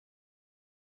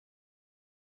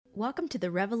Welcome to the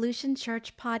Revolution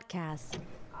Church podcast.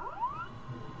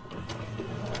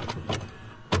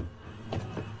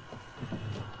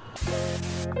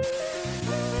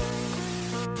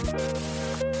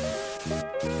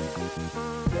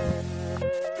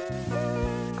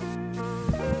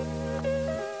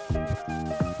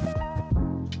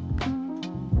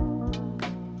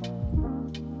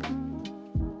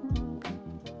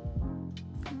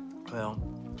 Well,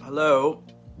 hello.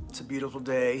 It's a beautiful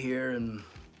day here in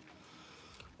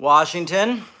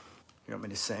Washington. You want me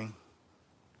to sing?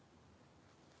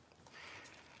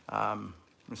 I'm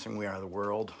going to sing We Are the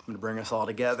World. I'm going to bring us all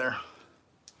together.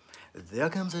 There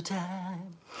comes a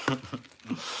time.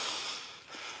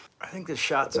 I think this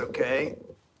shot's okay.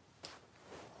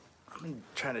 I've been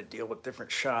trying to deal with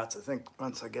different shots. I think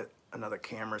once I get another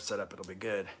camera set up, it'll be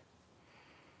good.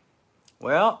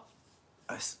 Well,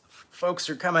 folks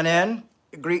are coming in.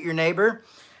 Greet your neighbor.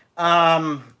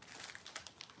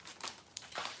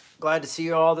 Glad to see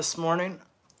you all this morning.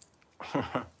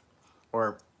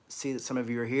 Or see that some of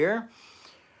you are here.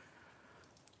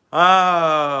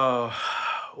 Oh,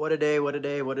 what a day, what a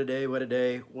day, what a day, what a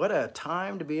day. What a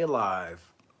time to be alive.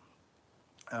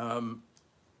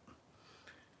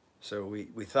 So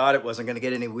we thought it wasn't going to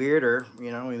get any weirder.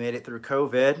 You know, we made it through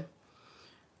COVID.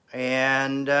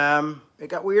 And it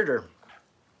got weirder.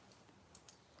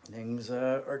 Things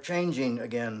are changing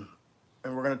again.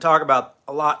 And we're going to talk about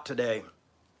a lot today.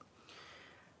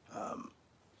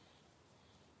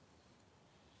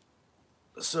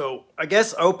 So I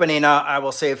guess opening, I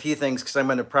will say a few things because I'm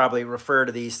going to probably refer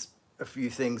to a few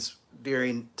things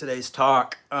during today's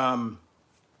talk. I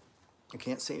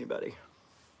can't see anybody.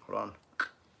 Hold on.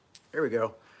 There we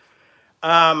go. What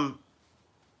are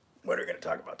we going to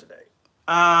talk about today?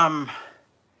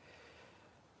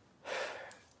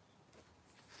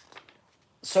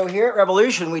 So here at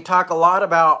Revolution, we talk a lot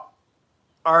about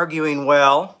arguing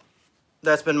well.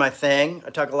 That's been my thing. I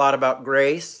talk a lot about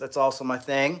grace. That's also my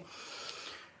thing.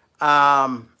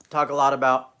 Talk a lot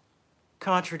about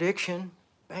contradiction.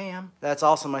 Bam. That's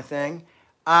also my thing.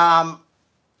 But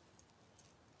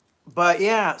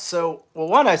yeah, so, well,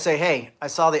 one, I say, hey, I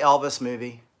saw the Elvis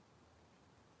movie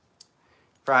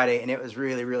Friday, and it was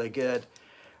really, really good.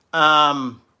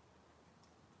 Really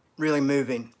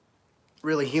moving,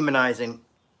 really humanizing.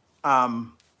 I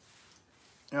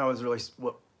was really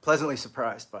pleasantly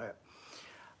surprised by it.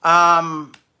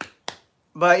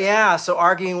 But yeah, so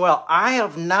arguing well. I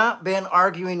have not been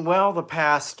arguing well the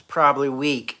past probably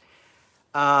week.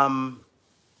 And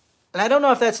I don't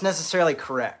know if that's necessarily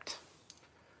correct.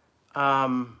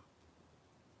 I've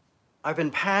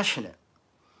been passionate.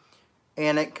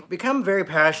 And it can become very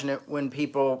passionate when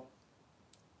people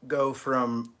go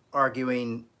from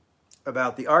arguing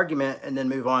about the argument and then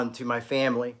move on to my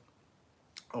family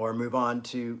or move on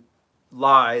to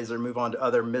lies or move on to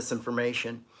other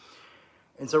misinformation.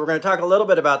 And so we're going to talk a little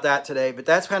bit about that today, but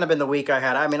that's kind of been the week I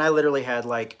had. I mean, I literally had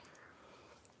like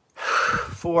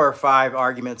 4 or 5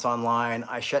 arguments online.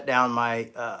 I shut down my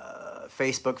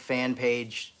Facebook fan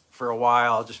page for a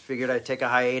while. Just figured I'd take a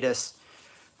hiatus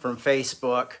from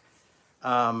Facebook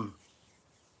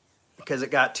because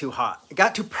it got too hot. It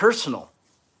got too personal.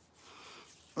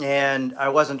 And I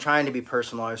wasn't trying to be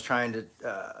personal. I was trying to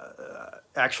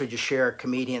actually just share a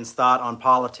comedian's thought on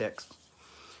politics.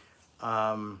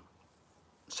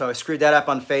 So I screwed that up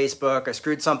on Facebook. I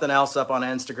screwed something else up on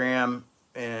Instagram.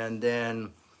 And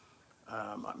then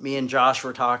me and Josh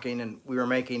were talking, and we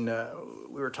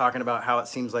were talking about how it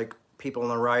seems like people on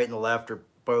the right and the left are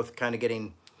both kind of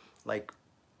getting like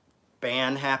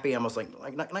ban happy, almost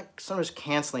like not sometimes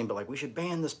canceling, but like we should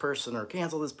ban this person or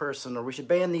cancel this person, or we should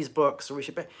ban these books, or we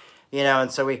should ban, and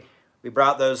so we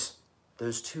brought those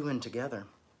two in together.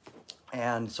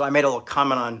 And so I made a little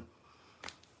comment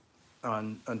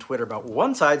on Twitter about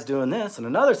one side's doing this and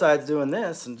another side's doing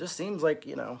this, and it just seems like,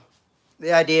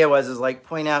 the idea is like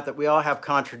point out that we all have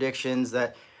contradictions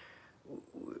that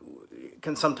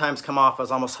can sometimes come off as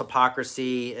almost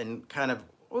hypocrisy, and kind of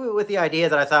with the idea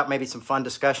that I thought maybe some fun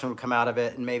discussion would come out of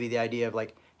it, and maybe the idea of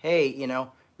like, hey,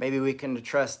 maybe we can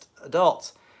trust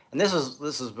adults. And this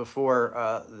is before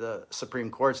the Supreme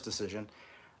Court's decision.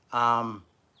 But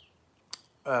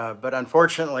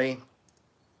unfortunately,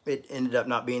 it ended up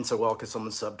not being so well because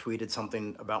someone subtweeted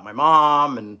something about my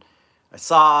mom, and I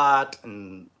saw it,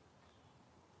 and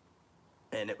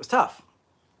it was tough.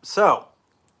 So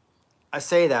I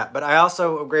say that, but I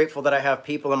also am grateful that I have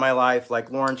people in my life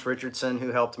like Lawrence Richardson,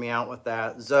 who helped me out with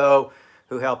that, Zoe,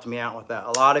 who helped me out with that.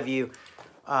 A lot of you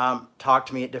talked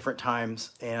to me at different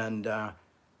times, and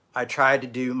I tried to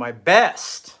do my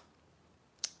best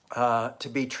to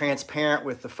be transparent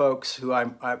with the folks who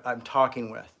I'm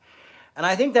talking with. And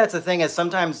I think that's the thing is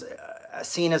sometimes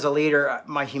seen as a leader,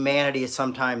 my humanity is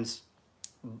sometimes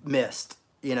missed,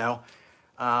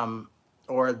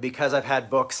 or because I've had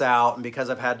books out and because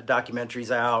I've had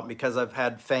documentaries out, because I've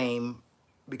had fame,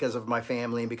 because of my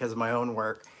family and because of my own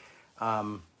work,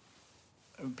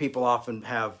 people often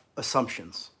have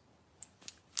assumptions.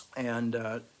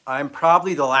 And I'm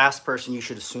probably the last person you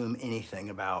should assume anything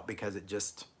about because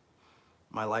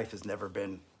my life has never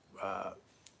been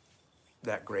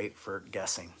that great for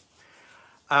guessing.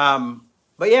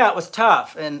 But yeah, it was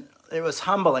tough and it was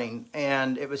humbling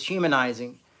and it was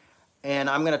humanizing. And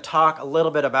I'm going to talk a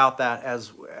little bit about that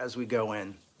as we go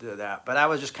into that. But that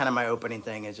was just kind of my opening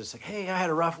thing. It's just like, hey, I had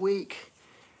a rough week.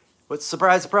 What's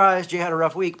surprise, surprise, you had a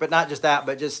rough week. But not just that,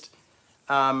 but just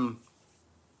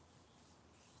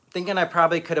thinking I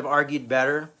probably could have argued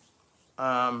better.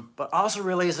 But also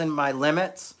realizing my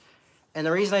limits. And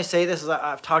the reason I say this is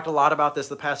I've talked a lot about this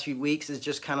the past few weeks is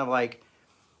just kind of like,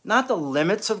 not the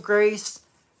limits of grace,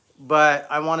 but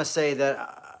I want to say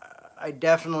that I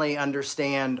definitely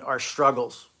understand our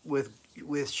struggles with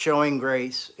showing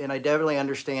grace, and I definitely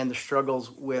understand the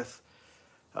struggles with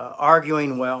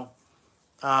arguing well,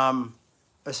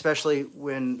 especially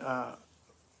when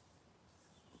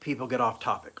people get off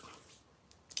topic.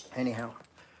 Anyhow,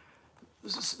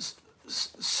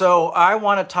 so I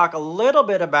want to talk a little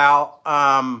bit about.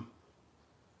 I'm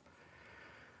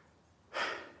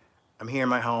here in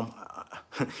my home.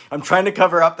 I'm trying to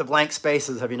cover up the blank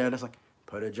spaces. Have you noticed? Like,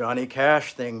 put a Johnny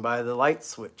Cash thing by the light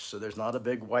switch so there's not a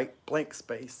big white blank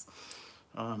space.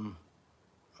 Today's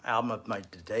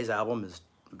album is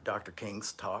Dr.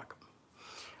 King's Talk.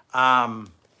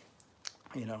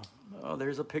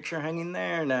 There's a picture hanging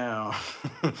there now.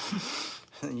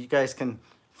 You guys can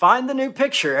find the new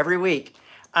picture every week.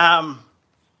 But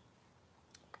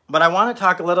I want to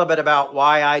talk a little bit about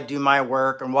why I do my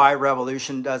work and why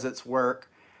Revolution does its work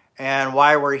and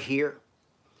why we're here.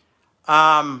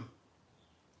 I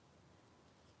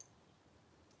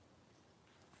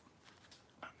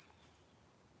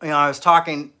was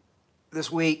talking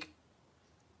this week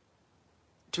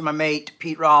to my mate,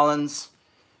 Pete Rollins,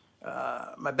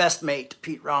 my best mate,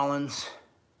 Pete Rollins,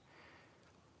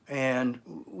 and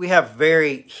we have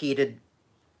very heated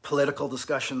political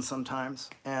discussions sometimes,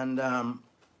 and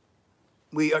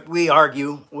we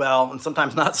argue well and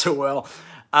sometimes not so well,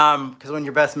 because when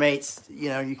you're best mates,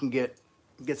 you can get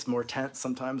more tense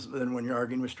sometimes than when you're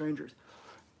arguing with strangers.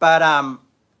 But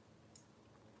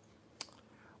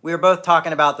we were both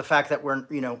talking about the fact that we're,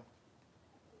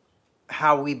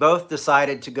 how we both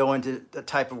decided to go into the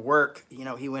type of work.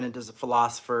 He went into as a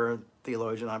philosopher,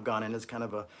 theologian. I've gone in as kind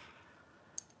of a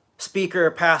speaker,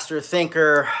 pastor,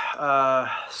 thinker,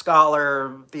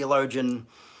 scholar, theologian,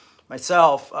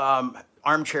 myself,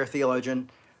 armchair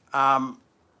theologian. I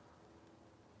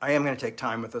am going to take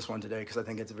time with this one today because I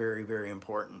think it's very, very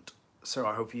important. So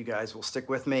I hope you guys will stick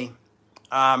with me.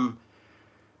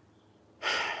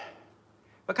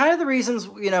 But kind of the reasons,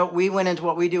 we went into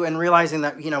what we do and realizing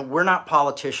that, we're not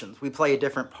politicians. We play a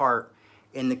different part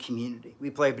in the community. We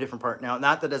play a different part. Now,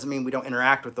 not that doesn't mean we don't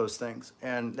interact with those things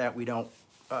and that we don't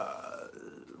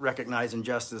recognize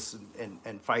injustice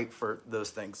and fight for those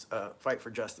things, fight for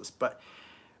justice. But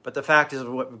the fact is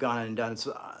what we've gone on and done.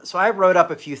 So I wrote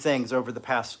up a few things over the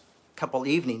past couple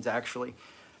evenings, actually,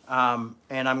 and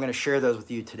I'm going to share those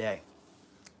with you today.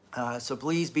 So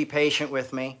please be patient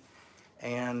with me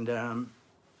and,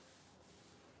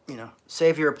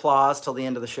 save your applause till the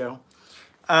end of the show,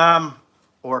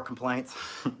 or complaints.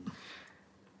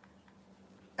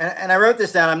 and I wrote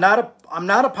this down. I'm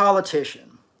not a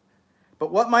politician, but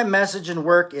what my message and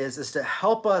work is to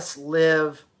help us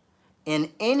live in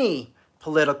any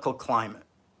political climate.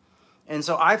 And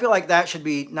so I feel like that should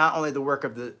be not only the work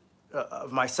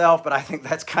of myself, but I think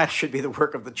that's kind of should be the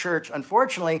work of the church.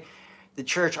 Unfortunately, the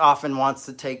church often wants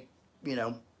to take,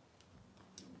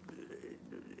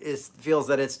 feels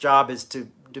that its job is to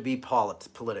be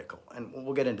political. And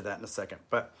we'll get into that in a second.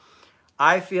 But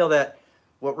I feel that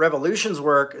what Revolution's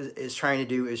work is trying to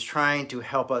do is trying to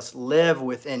help us live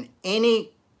within any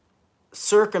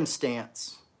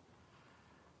circumstance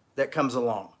that comes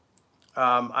along.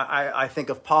 I think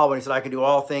of Paul when he said, I can do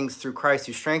all things through Christ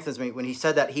who strengthens me. When he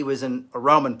said that, he was in a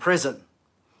Roman prison.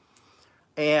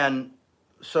 And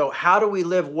so how do we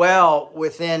live well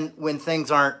when things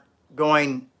aren't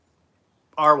going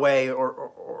our way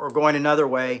or going another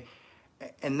way?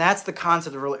 And that's the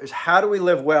concept of religion. How do we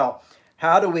live well?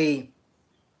 How do we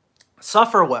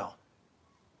suffer well?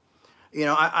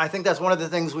 I think that's one of the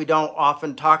things we don't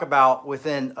often talk about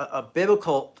within a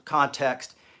biblical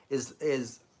context is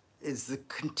the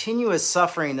continuous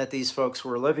suffering that these folks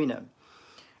were living in.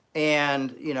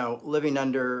 and living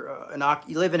under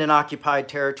living in occupied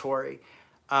territory,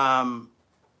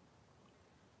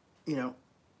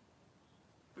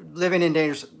 living in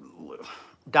danger,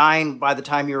 dying by the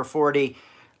time you were 40,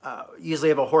 usually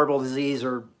have a horrible disease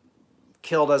or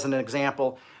killed as an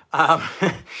example.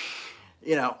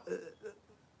 you know,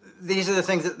 these are the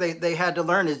things that they had to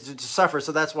learn is to suffer.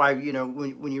 So that's why,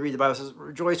 when you read the Bible, it says,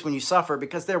 rejoice when you suffer,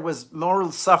 because there was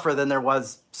more suffering than there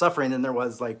was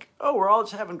like, oh, we're all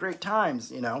just having great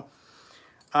times,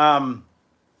 So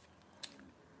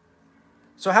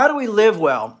how do we live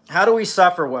well? How do we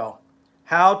suffer well?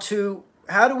 How do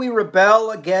we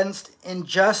rebel against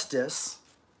injustice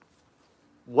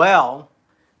well,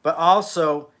 but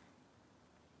also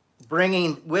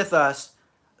bringing with us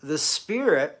the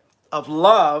spirit of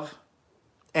love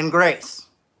and grace?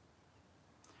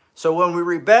 So when we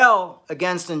rebel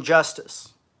against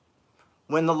injustice,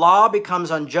 when the law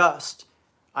becomes unjust,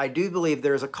 I do believe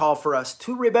there is a call for us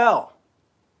to rebel.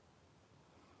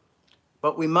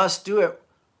 But we must do it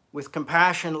with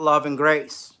compassion, love, and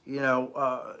grace.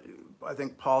 I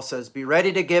think Paul says, be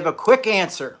ready to give a quick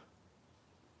answer,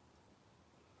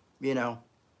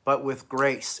 but with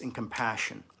grace and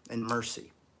compassion and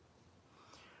mercy.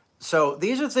 So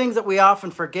these are things that we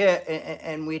often forget,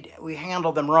 and we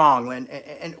handle them wrong.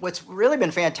 And what's really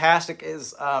been fantastic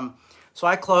is, so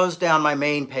I closed down my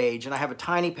main page, and I have a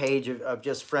tiny page of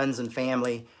just friends and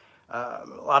family, a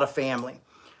lot of family,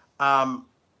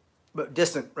 but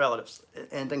distant relatives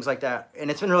and things like that.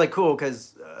 And it's been really cool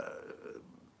because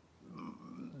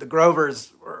the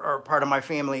Grovers are part of my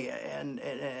family, and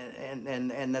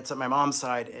that's on my mom's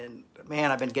side. And man,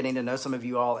 I've been getting to know some of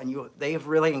you all, and they have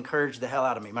really encouraged the hell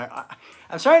out of me.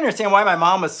 I'm starting to understand why my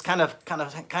mom was kind of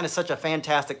such a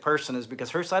fantastic person, is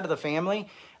because her side of the family,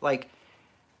 like,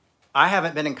 I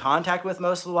haven't been in contact with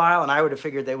most of the while, and I would have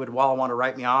figured they would all want to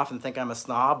write me off and think I'm a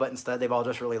snob, but instead they've all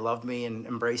just really loved me and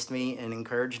embraced me and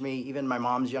encouraged me. Even my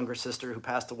mom's younger sister, who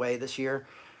passed away this year,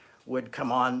 would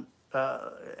come on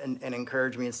and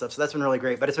encourage me and stuff. So that's been really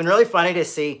great. But it's been really funny to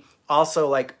see also,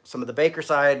 like, some of the Baker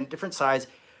side and different sides.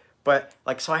 But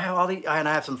like, so I have and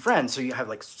I have some friends. So you have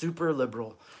like super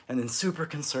liberal and then super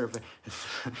conservative.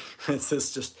 It's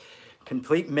this just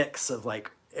complete mix of like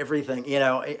everything.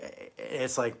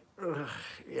 It's like,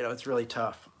 it's really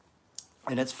tough,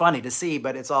 and it's funny to see.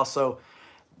 But it's also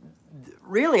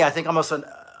really, I think, almost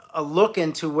a look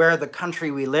into where the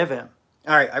country we live in.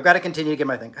 All right, I've got to continue to get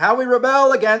my thing. How we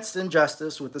rebel against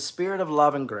injustice with the spirit of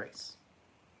love and grace.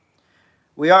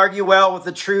 We argue well with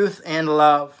the truth and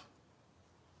love.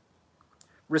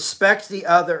 Respect the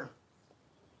other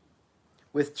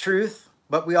with truth,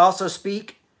 but we also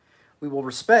speak, we will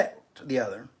respect the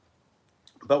other,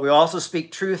 but we also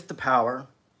speak truth to power.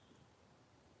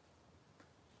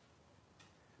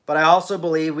 But I also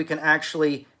believe we can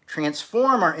actually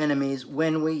transform our enemies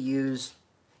when we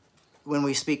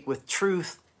speak with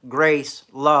truth, grace,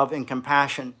 love, and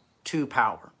compassion to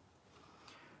power.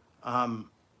 And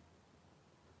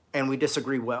we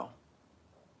disagree well.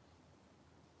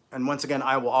 And once again,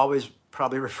 I will always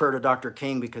probably refer to Dr.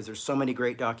 King because there's so many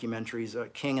great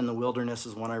documentaries. King in the Wilderness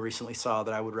is one I recently saw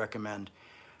that I would recommend,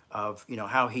 of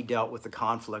how he dealt with the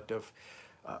conflict of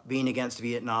being against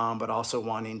Vietnam, but also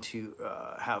wanting to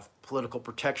have political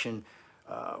protection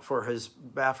for his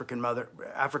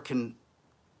African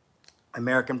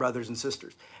American brothers and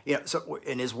sisters. So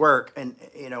in his work, and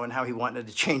and how he wanted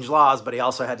to change laws, but he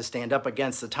also had to stand up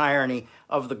against the tyranny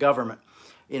of the government,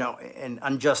 and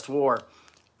unjust war.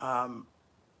 So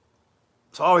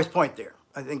I always point there.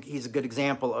 I think he's a good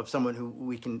example of someone who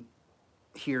we can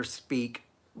hear speak,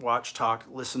 watch, talk,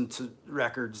 listen to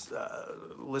records,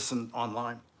 listen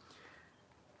online.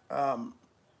 The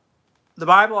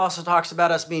Bible also talks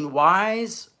about us being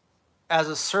wise as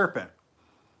a serpent,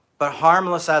 but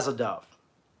harmless as a dove.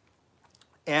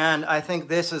 And I think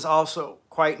this is also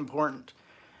quite important.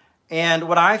 And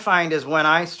what I find is when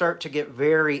I start to get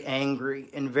very angry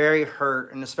and very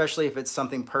hurt, and especially if it's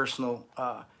something personal,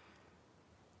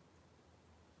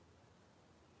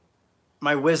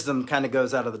 my wisdom kind of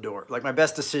goes out of the door. Like, my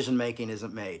best decision making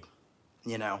isn't made,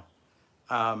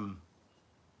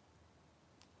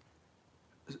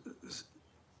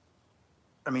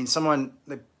 someone,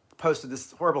 they posted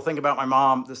this horrible thing about my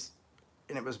mom,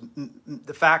 and it was,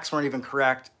 the facts weren't even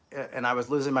correct, and I was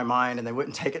losing my mind, and they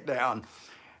wouldn't take it down.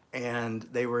 And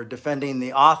they were defending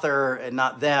the author and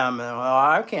not them. And, well,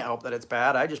 I can't help that it's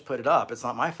bad. I just put it up. It's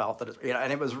not my fault that it's,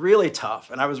 and it was really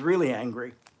tough, and I was really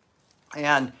angry.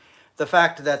 And the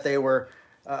fact that they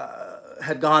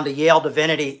had gone to Yale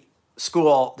Divinity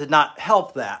School did not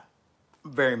help that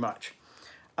very much.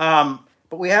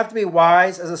 But we have to be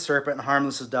wise as a serpent and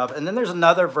harmless as a dove. And then there's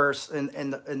another verse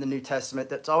in the New Testament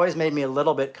that's always made me a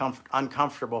little bit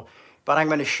uncomfortable. But I'm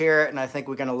going to share it, and I think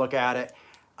we're going to look at it.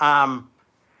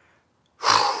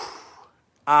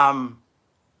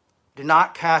 Do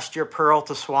not cast your pearl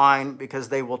to swine, because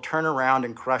they will turn around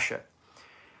and crush it.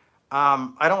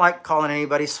 I don't like calling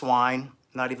anybody swine,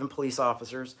 not even police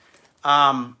officers,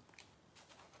 because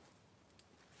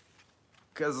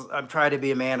I'm trying to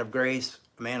be a man of grace,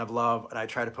 a man of love, and I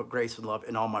try to put grace and love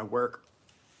in all my work.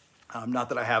 Not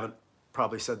that I haven't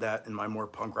probably said that in my more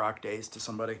punk rock days to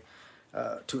somebody,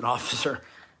 to an officer.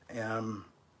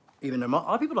 Even a lot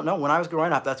of people don't know, when I was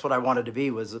growing up, that's what I wanted to be,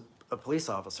 was a police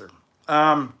officer.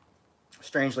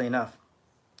 Strangely enough.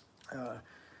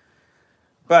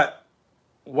 But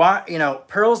why,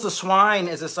 pearls to swine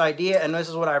is this idea, and this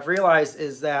is what I've realized,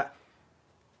 is that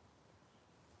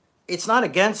it's not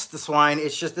against the swine,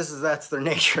 it's just that's their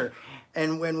nature.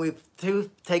 And when we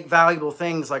do take valuable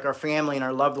things like our family and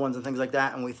our loved ones and things like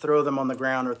that, and we throw them on the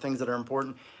ground, or things that are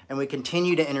important, and we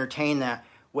continue to entertain that,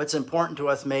 what's important to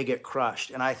us may get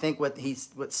crushed. And I think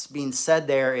what's being said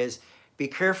there is, be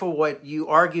careful what you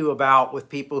argue about with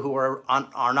people who are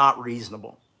not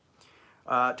reasonable,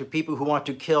 to people who want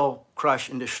to kill, crush,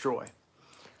 and destroy.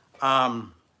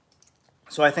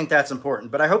 So I think that's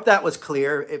important. But I hope that was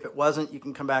clear. If it wasn't, you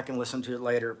can come back and listen to it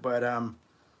later. But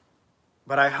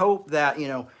I hope that,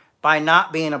 by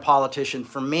not being a politician,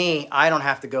 for me, I don't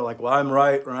have to go like, well, I'm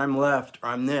right, or I'm left, or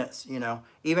I'm this,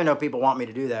 even though people want me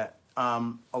to do that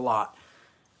a lot.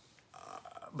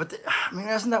 But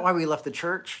isn't that why we left the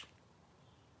church?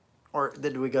 Or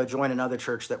did we go join another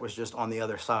church that was just on the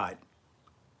other side?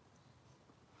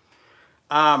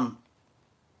 But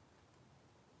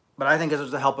I think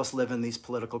it's to help us live in these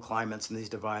political climates and these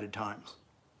divided times,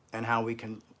 and how we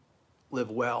can live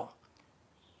well,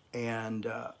 and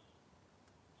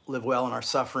live well in our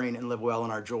suffering, and live well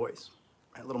in our joys.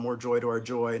 A little more joy to our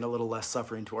joy, and a little less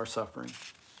suffering to our suffering.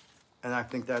 And I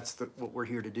think that's what we're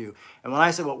here to do. And when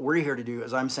I say what we're here to do,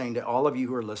 is I'm saying to all of you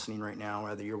who are listening right now,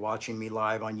 whether you're watching me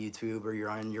live on YouTube, or you're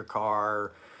in your car,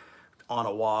 or on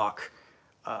a walk,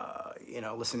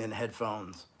 listening in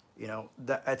headphones,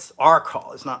 that's our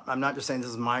call. I'm not just saying this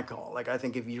is my call. Like, I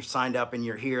think if you're signed up and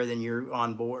you're here, then you're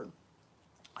on board.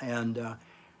 And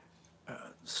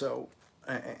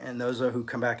and those who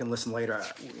come back and listen later,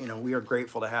 we are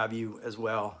grateful to have you as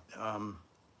well.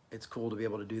 It's cool to be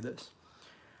able to do this.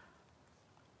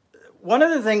 One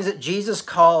of the things that Jesus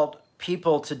called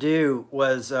people to do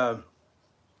was, we're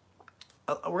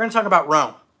going to talk about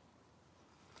Rome,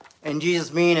 and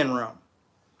Jesus being in Rome.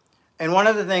 And one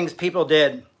of the things people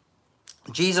did,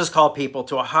 Jesus called people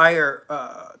to a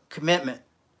higher commitment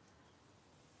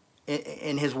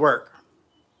in his work.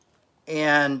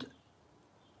 And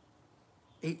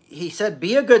he said,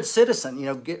 be a good citizen.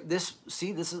 This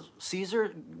is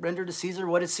Caesar, render to Caesar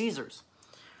what is Caesar's.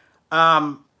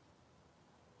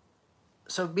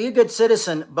 So be a good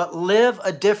citizen, but live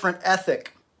a different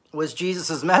ethic, was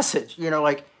Jesus' message.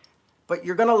 But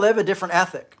you're going to live a different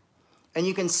ethic. And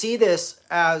you can see this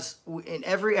as in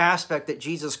every aspect that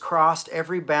Jesus crossed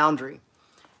every boundary.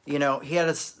 He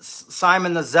had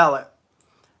Simon the Zealot.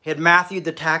 He had Matthew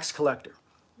the tax collector.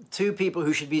 Two people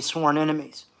who should be sworn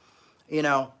enemies.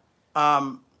 Who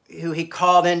he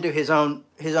called into his own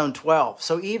 12.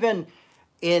 So even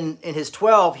in his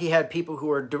 12, he had people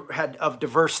who had of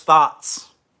diverse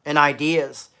thoughts and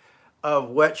ideas of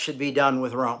what should be done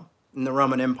with Rome in the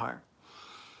Roman Empire.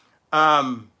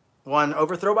 One,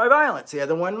 overthrow by violence. The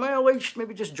other one, we should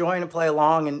maybe just join and play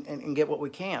along and get what we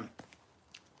can.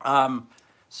 So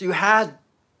you had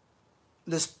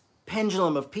this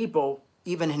pendulum of people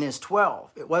even in his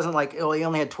 12. It wasn't like, he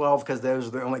only had 12 because those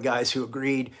were the only guys who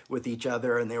agreed with each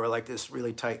other and they were like this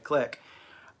really tight clique.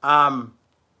 They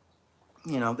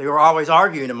were always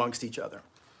arguing amongst each other.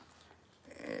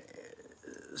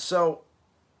 So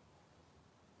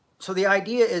the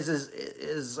idea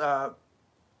is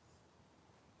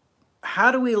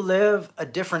how do we live a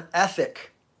different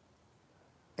ethic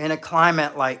in a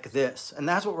climate like this? And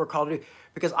that's what we're called to do.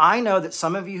 Because I know that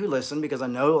some of you who listen, because I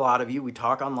know a lot of you, we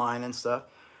talk online and stuff.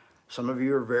 Some of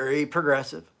you are very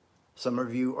progressive. Some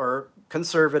of you are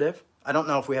conservative. I don't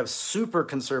know if we have super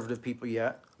conservative people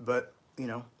yet, but,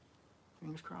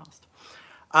 fingers crossed.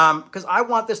 Because I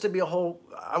want this to be I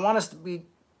want us to be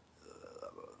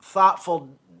thoughtful,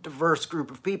 diverse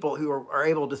group of people who are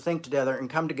able to think together and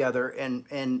come together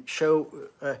and show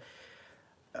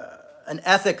an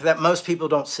ethic that most people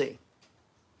don't see.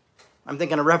 I'm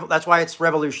thinking that's why it's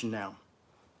revolution now.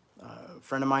 A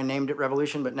friend of mine named it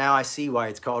revolution, but now I see why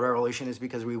it's called revolution, is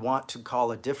because we want to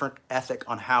call a different ethic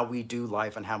on how we do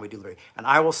life and how we do life. And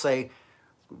I will say,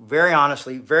 very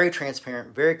honestly, very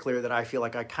transparent, very clear that I feel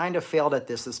like I kind of failed at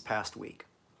this past week,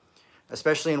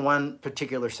 especially in one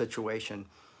particular situation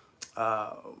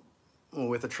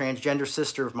with a transgender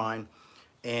sister of mine,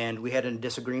 and we had a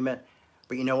disagreement.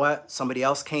 But you know what? Somebody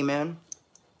else came in,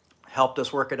 helped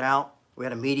us work it out. We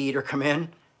had a mediator come in,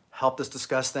 helped us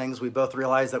discuss things. We both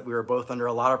realized that we were both under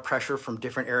a lot of pressure from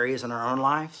different areas in our own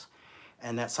lives,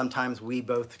 and that sometimes we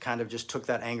both kind of just took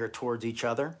that anger towards each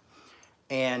other.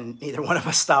 And neither one of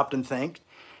us stopped and think.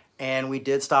 And we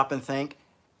did stop and think.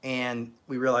 And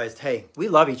we realized, hey, we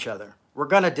love each other. We're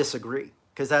going to disagree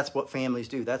because that's what families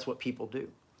do. That's what people do.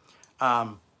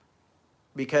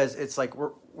 Because it's like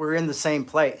we're in the same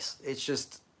place. It's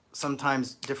just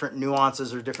sometimes different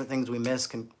nuances or different things we miss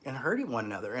can hurt one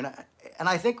another. And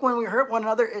I think when we hurt one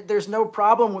another, there's no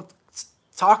problem with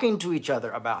talking to each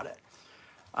other about it.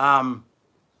 And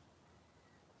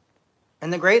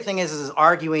the great thing is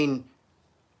arguing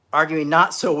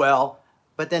not so well,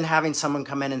 but then having someone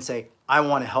come in and say, I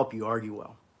want to help you argue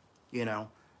well, you know?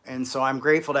 And so I'm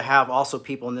grateful to have also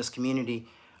people in this community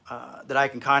that I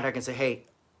can contact and say, hey,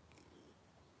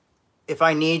 if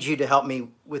I need you to help me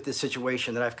with this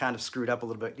situation that I've kind of screwed up a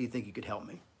little bit, do you think you could help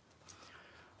me?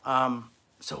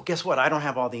 So guess what? I don't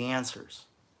have all the answers.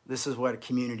 This is what a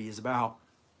community is about.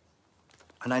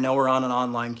 And I know we're on an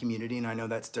online community, and I know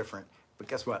that's different. But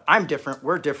guess what? I'm different.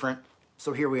 We're different.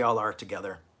 So here we all are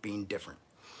together, being different.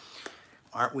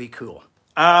 Aren't we cool?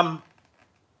 Now,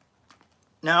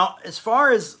 as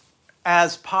far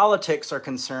as politics are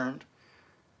concerned,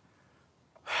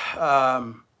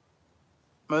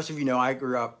 most of you know I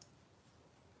grew up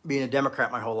being a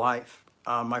Democrat my whole life.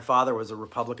 My father was a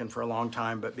Republican for a long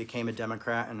time, but became a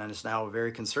Democrat, and then is now a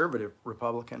very conservative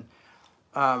Republican.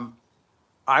 I've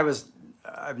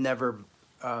never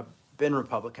been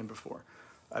Republican before.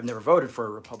 I've never voted for a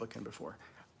Republican before.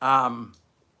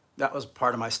 That was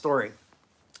part of my story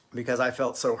because I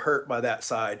felt so hurt by that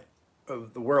side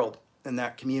of the world and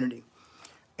that community.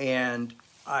 And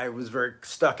I was very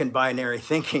stuck in binary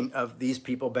thinking of these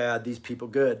people bad, these people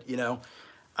good, you know.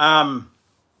 And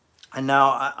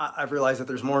now I've realized that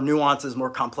there's more nuances, more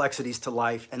complexities to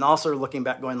life. And also looking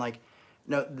back going like,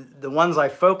 no, the ones I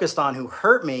focused on who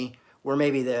hurt me were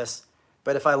maybe this.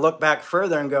 But if I look back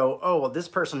further and go, oh, well, this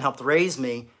person helped raise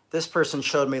me. This person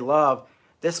showed me love.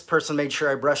 This person made sure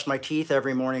I brushed my teeth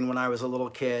every morning when I was a little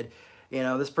kid. You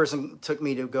know, this person took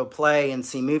me to go play and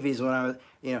see movies when I was,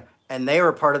 you know, and they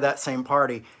were part of that same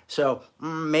party. So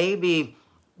maybe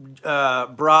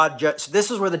broad judge. This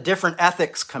is where the different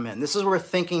ethics come in. This is where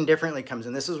thinking differently comes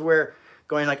in. This is where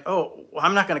going like, oh, well,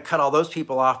 I'm not going to cut all those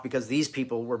people off because these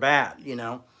people were bad, you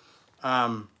know.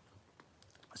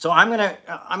 So I'm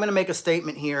gonna make a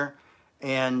statement here,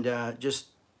 and just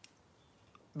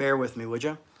bear with me, would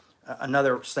you?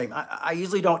 Another statement. I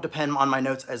usually don't depend on my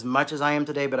notes as much as I am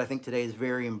today, but I think today is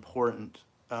very important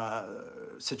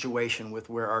situation with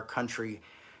where our country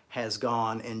has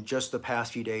gone in just the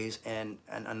past few days, and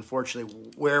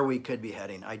unfortunately where we could be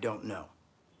heading. I don't know.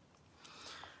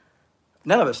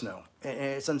 None of us know.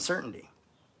 It's uncertainty.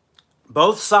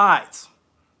 Both sides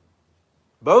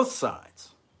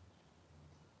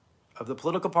of the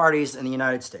political parties in the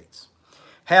United States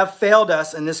have failed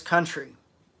us in this country.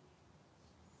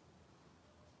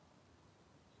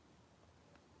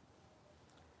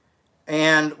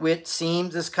 And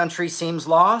this country seems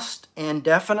lost and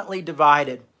definitely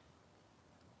divided.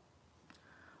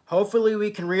 Hopefully we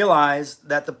can realize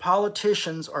that the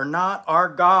politicians are not our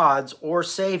gods or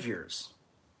saviors,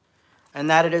 and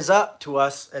that it is up to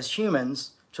us as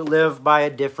humans to live by a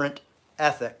different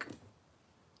ethic.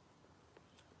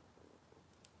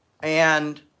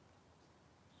 And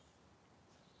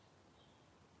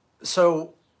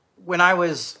so when I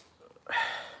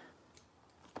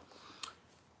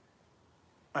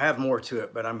have more to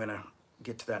it, but I'm going to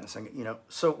get to that in a second. You know,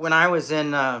 so when I was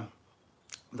in, the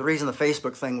reason the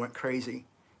Facebook thing went crazy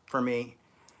for me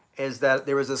is that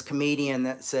there was this comedian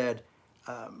that said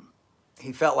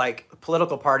he felt like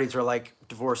political parties are like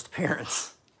divorced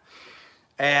parents.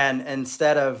 And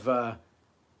instead of,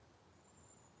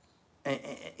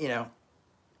 you know,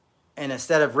 and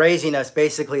instead of raising us,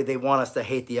 basically they want us to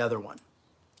hate the other one.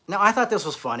 Now, I thought this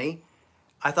was funny.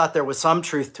 I thought there was some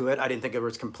truth to it. I didn't think there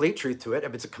was complete truth to it.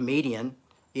 If it's a comedian,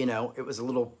 you know, it was a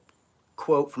little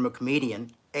quote from a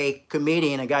comedian, a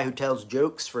guy who tells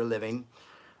jokes for a living.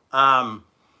 You know,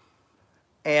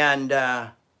 and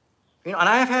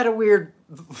I've had a weird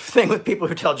thing with people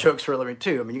who tell jokes for a living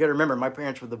too. I mean, you got to remember, my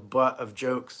parents were the butt of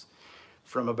jokes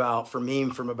from about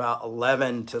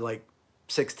 11 to like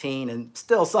 16, and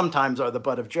still sometimes are the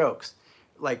butt of jokes,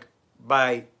 like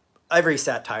by every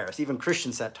satirist, even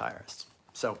Christian satirists.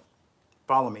 So,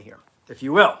 Follow me here, if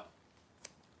you will.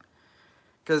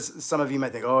 Because some of you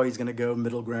might think, oh, he's going to go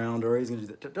middle ground, or he's going to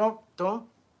do that.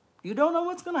 You don't know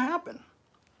what's going to happen.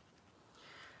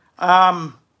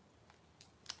 But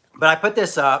I put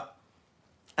this up,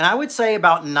 and I would say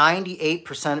about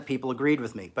 98% of people agreed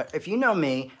with me. But if you know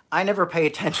me, I never pay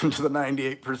attention to the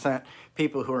 98%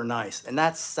 people who are nice. And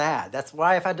that's sad. That's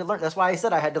why I've had to learn. That's why I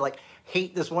said I had to like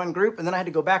hate this one group. And then I had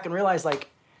to go back and realize like,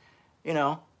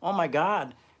 oh my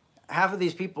God, half of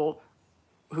these people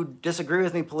who disagree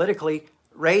with me politically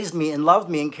raised me and loved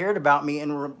me and cared about me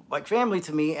and were like family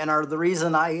to me and are the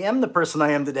reason I am the person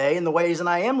I am today and the ways and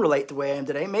I am relate the way I am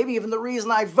today. Maybe even the reason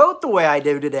I vote the way I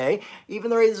do today, even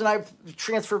the reason I've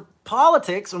transferred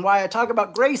politics and why I talk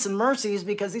about grace and mercy is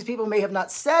because these people may have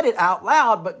not said it out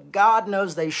loud, but God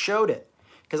knows they showed it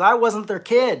because I wasn't their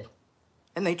kid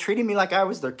and they treated me like I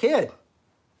was their kid.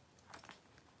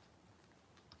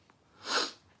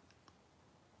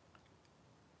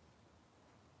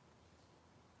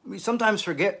 We sometimes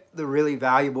forget the really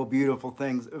valuable, beautiful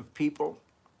things of people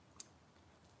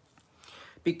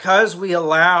because we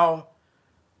allow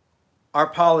our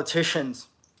politicians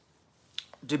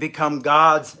to become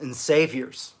gods and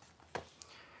saviors.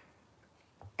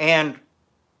 And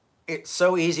it's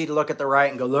so easy to look at the right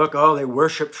and go, look, oh, they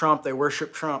worship Trump, But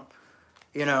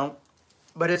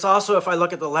it's also, if I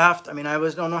look at the left, I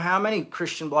don't know how many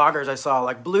Christian bloggers I saw,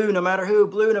 like blue no matter who,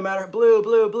 blue no matter, blue,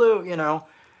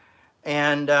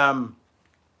 And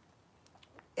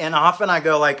often I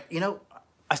go like,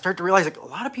 I start to realize like a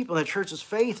lot of people in the church's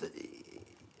faith,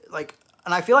 like,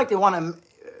 and I feel like they want to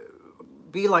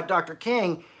be like Dr.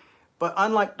 King, but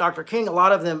unlike Dr. King, a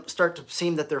lot of them start to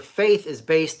seem that their faith is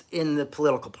based in the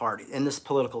political party, in this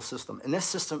political system. And this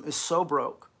system is so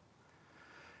broke.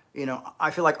 I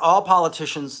feel like all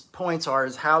politicians' points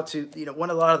is how to,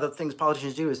 a lot of the things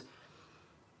politicians do is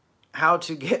how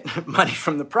to get money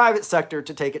from the private sector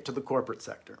to take it to the corporate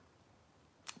sector.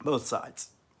 Both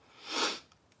sides.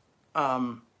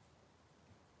 And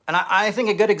I think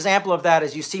a good example of that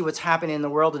is you see what's happening in the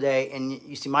world today, and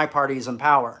you see my party is in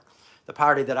power, the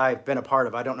party that I've been a part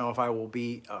of. I don't know if I will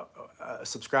be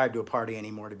subscribed to a party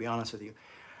anymore, to be honest with you.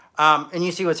 And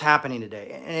you see what's happening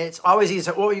today. And it's always easy to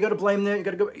say, well, you got to blame them. You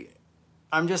got to go.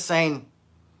 I'm just saying,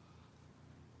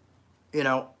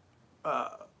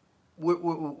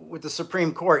 with the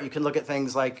Supreme Court, you can look at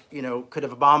things like, could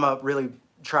have Obama really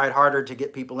tried harder to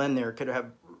get people in there? Could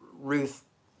have Ruth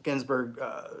Ginsburg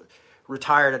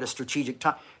retired at a strategic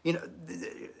time?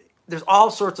 There's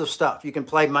all sorts of stuff. You can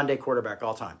play Monday quarterback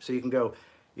all time. So you can go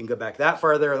back that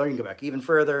further, or you can go back even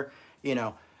further,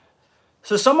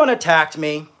 So someone attacked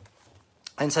me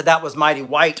and said that was mighty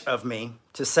white of me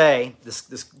to say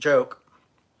this joke,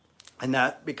 and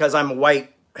that because I'm a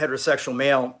white heterosexual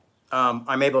male,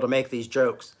 I'm able to make these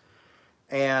jokes,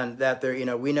 and that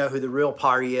we know who the real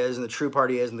party is and the true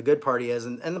party is and the good party is.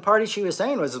 And the party she was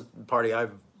saying was a party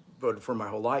I've voted for my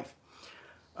whole life.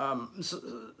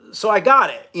 So I got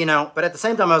it, but at the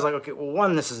same time I was like, okay, well,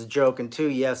 one, this is a joke. And two,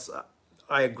 yes,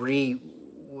 I agree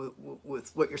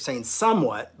with what you're saying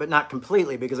somewhat, but not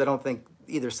completely, because I don't think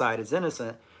either side is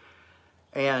innocent.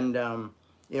 And,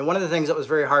 one of the things that was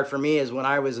very hard for me is when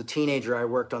I was a teenager, I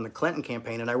worked on the Clinton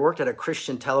campaign, and I worked at a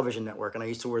Christian television network, and I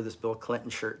used to wear this Bill Clinton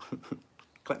shirt,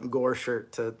 Clinton Gore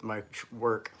shirt to my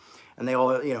work. And they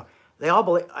all, they all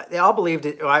believed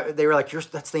it. They were like,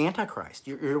 that's the Antichrist.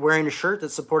 You're wearing a shirt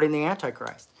that's supporting the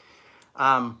Antichrist.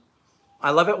 I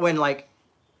love it when like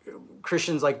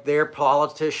Christians, like their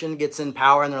politician gets in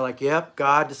power and they're like, yep,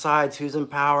 God decides who's in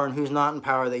power and who's not in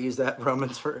power. They use that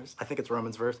Romans verse. I think it's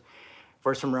Romans verse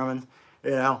from Romans.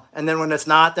 And then when it's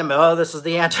not them, this is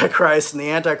the Antichrist, and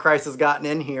the Antichrist has gotten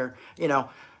in here,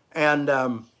 and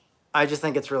I just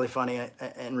think it's really funny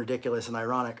and ridiculous and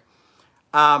ironic.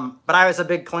 But I was a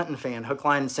big Clinton fan, hook,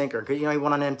 line, and sinker, because, he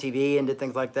went on MTV and did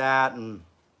things like that, and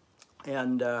he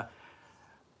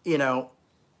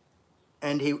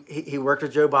worked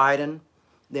with Joe Biden,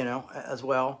 as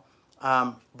well.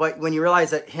 But when you realize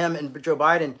that him and Joe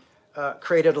Biden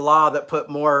created a law that put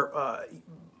more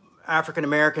African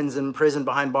Americans in prison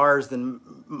behind bars than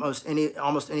almost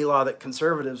any law that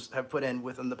conservatives have put in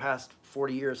within the past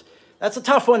 40 years. That's a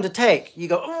tough one to take. You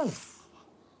go, oof.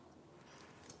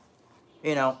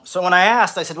 So when I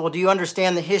asked, I said, well, do you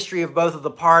understand the history of both of the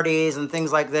parties and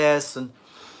things like this? And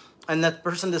that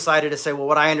person decided to say, well,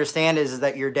 what I understand is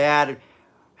that your dad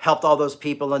helped all those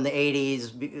people in the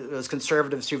 80s, those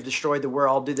conservatives who've destroyed the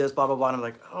world, do this, blah, blah, blah. And I'm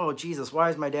like, oh, Jesus, why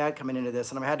is my dad coming into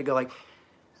this? And I had to go like,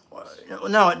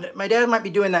 no, my dad might be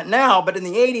doing that now, but in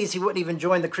the 80s, he wouldn't even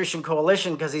join the Christian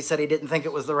Coalition because he said he didn't think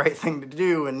it was the right thing to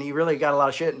do, and he really got a lot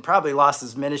of shit and probably lost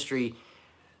his ministry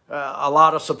a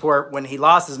lot of support when he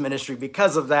lost his ministry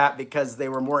because of that, because they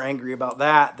were more angry about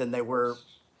that than they were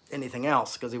anything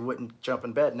else, because he wouldn't jump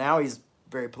in bed. Now he's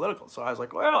very political. So I was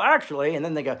like, well, actually, and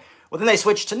then they go, well, then they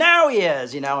switched to now he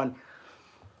is, and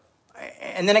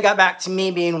then it got back to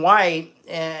me being white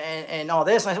and all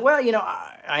this. And I said, well,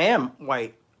 I am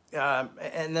white.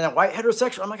 And then a white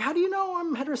heterosexual. I'm like, how do you know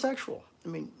I'm heterosexual? I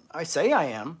mean, I say I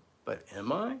am, but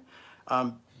am I?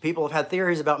 People have had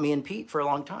theories about me and Pete for a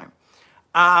long time.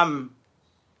 And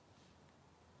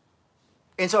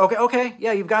so, okay,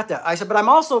 yeah, you've got that. I said, but I'm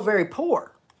also very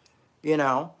poor,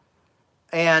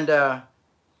 and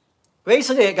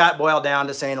basically it got boiled down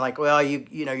to saying like, well,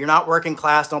 you're not working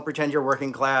class. Don't pretend you're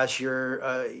working class.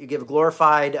 You give a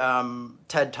glorified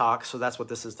TED Talk. So that's what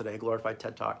this is today, glorified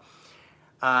TED Talk.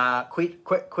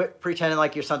 Quit pretending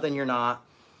like you're something you're not.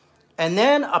 And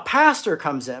then a pastor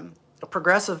comes in, a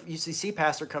progressive UCC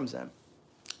pastor comes in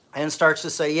and starts to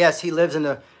say, yes, he lives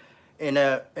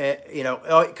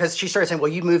because she started saying,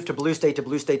 well, you moved to blue state to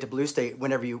blue state to blue state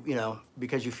whenever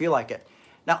because you feel like it.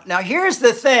 Now here's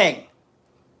the thing.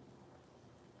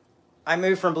 I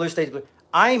moved from blue state to blue.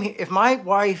 If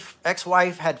my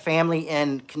ex-wife had family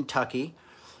in Kentucky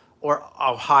or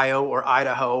Ohio or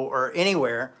Idaho or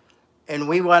anywhere, and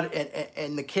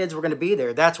and the kids were going to be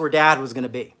there, that's where Dad was going to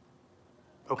be.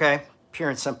 Okay? Pure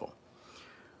and simple.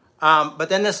 But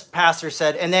then this pastor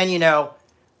said, and then,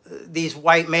 these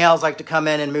white males like to come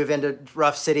in and move into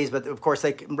rough cities, but of course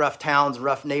rough towns,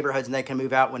 rough neighborhoods, and they can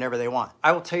move out whenever they want.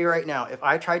 I will tell you right now, if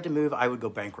I tried to move, I would go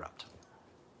bankrupt.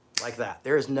 Like that.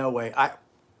 There is no way. I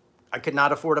could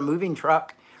not afford a moving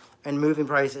truck and moving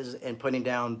prices and putting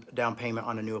down payment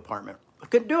on a new apartment. I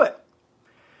couldn't do it.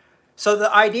 So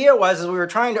the idea was we were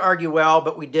trying to argue well,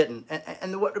 but we didn't.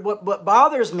 And what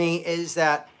bothers me is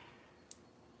that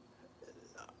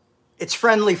it's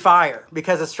friendly fire,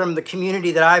 because it's from the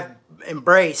community that I've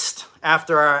embraced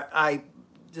after I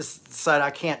just decided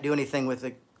I can't do anything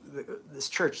with this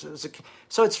church.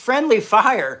 So it's friendly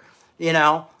fire,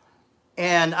 but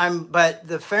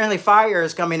the friendly fire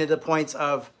is coming to the points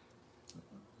of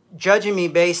judging me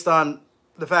based on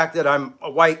the fact that I'm a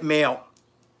white male,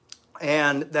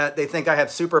 and that they think I have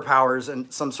superpowers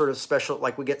and some sort of special,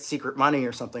 like we get secret money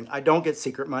or something. I don't get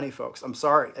secret money, folks. I'm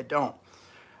sorry, I don't.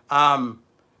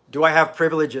 Do I have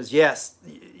privileges? Yes,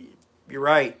 you're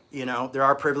right. There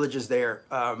are privileges there.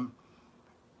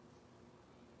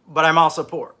 But I'm also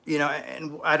poor,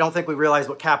 and I don't think we realize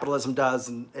what capitalism does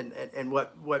and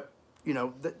what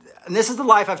and this is the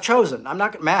life I've chosen. I'm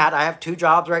not mad. I have 2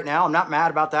 jobs right now. I'm not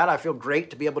mad about that. I feel great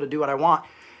to be able to do what I want.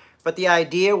 But the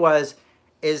idea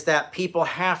is that people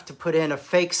have to put in a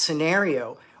fake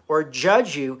scenario or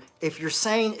judge you if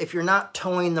you're not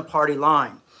towing the party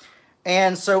line.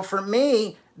 And so for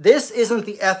me, this isn't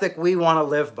the ethic we want to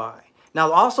live by.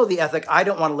 Now, also the ethic I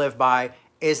don't want to live by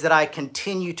is that I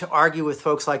continue to argue with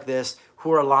folks like this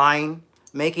who are lying,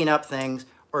 making up things,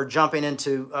 or jumping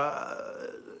into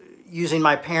using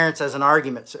my parents as an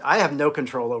argument. So I have no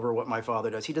control over what my father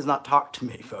does. He does not talk to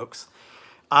me, folks.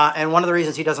 And one of the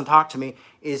reasons he doesn't talk to me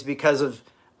is because of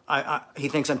he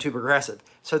thinks I'm too progressive.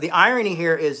 So the irony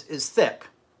here is thick.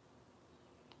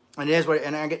 And it is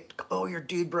and I get, oh, you're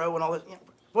dude, bro, and all this,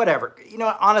 whatever.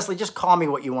 Honestly, just call me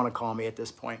what you want to call me at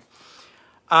this point.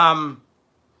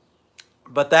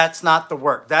 But that's not the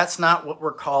work. That's not what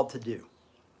we're called to do.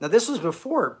 Now, this was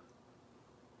before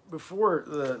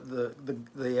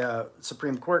the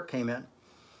Supreme Court came in.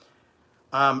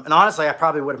 And honestly, I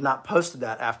probably would have not posted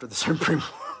that after the Supreme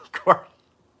Court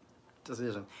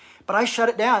decision. But I shut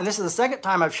it down. And this is the second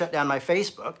time I've shut down my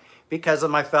Facebook because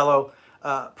of my fellow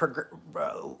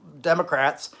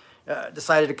Democrats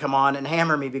decided to come on and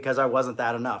hammer me because I wasn't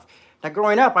that enough. Now,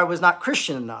 growing up, I was not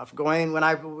Christian enough. During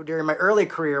my early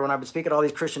career, when I would speak at all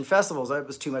these Christian festivals, it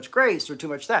was too much grace or too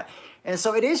much that. And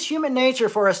so it is human nature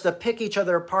for us to pick each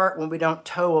other apart when we don't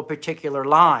toe a particular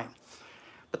line.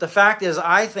 But the fact is,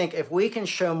 I think if we can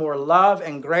show more love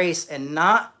and grace and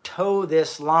not toe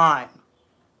this line,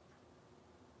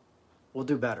 we'll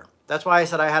do better. That's why I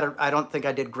said I don't think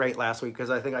I did great last week, because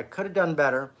I think I could have done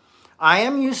better. I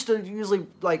am used to usually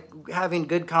like having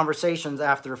good conversations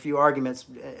after a few arguments.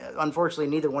 Unfortunately,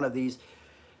 neither one of these.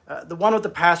 The one with the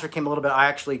pastor came a little bit. I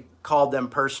actually called them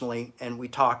personally, and we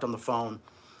talked on the phone.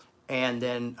 And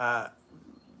then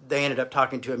they ended up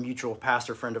talking to a mutual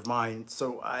pastor friend of mine.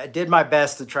 So I did my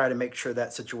best to try to make sure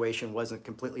that situation wasn't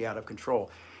completely out of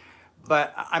control.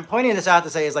 But I'm pointing this out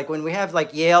to say is like when we have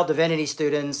like Yale divinity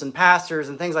students and pastors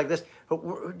and things like this,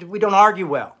 we don't argue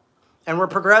well. And we're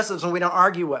progressives and we don't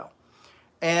argue well.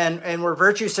 And we're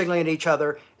virtue signaling at each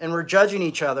other, and we're judging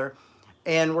each other,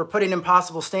 and we're putting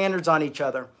impossible standards on each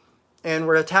other. and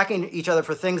we're attacking each other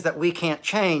for things that we can't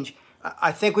change,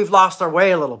 I think we've lost our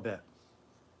way a little bit.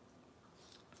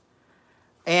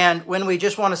 And when we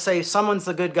just want to say someone's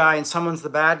the good guy and someone's the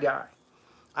bad guy,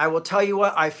 I will tell you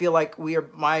what, I feel like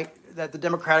that the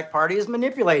Democratic Party is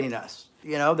manipulating us.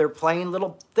 You know, they're playing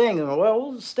little thing. And,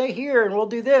 well, we'll stay here and we'll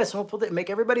do this and we'll make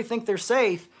everybody think they're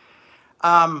safe.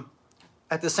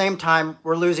 At the same time,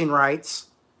 we're losing rights.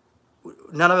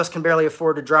 None of us can barely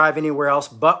afford to drive anywhere else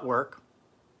but work.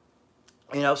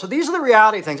 You know, so these are the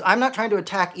reality things. I'm not trying to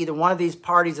attack either one of these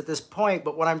parties at this point,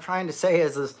 but what I'm trying to say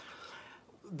is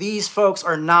these folks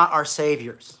are not our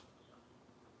saviors.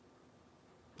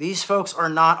 These folks are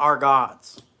not our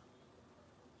gods.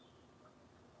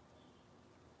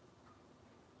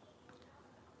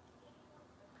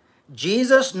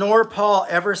 Jesus nor Paul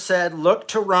ever said, look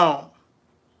to Rome.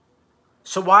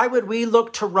 So why would we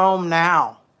look to Rome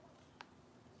now?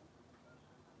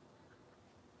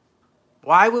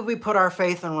 Why would we put our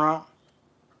faith in Rome?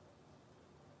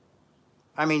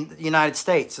 I mean, the United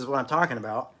States is what I'm talking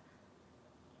about.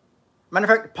 Matter of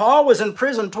fact, Paul was in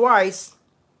prison twice.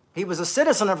 He was a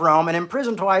citizen of Rome and in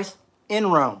prison twice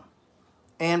in Rome.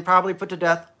 And probably put to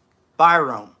death by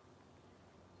Rome.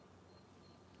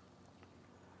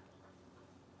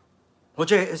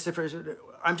 Which is,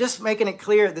 I'm just making it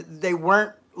clear that they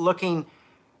were looking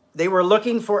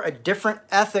for a different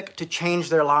ethic to change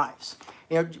their lives.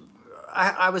 You know,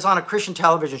 I was on a Christian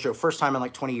television show, first time in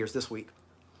like 20 years this week.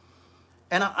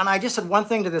 And I just said one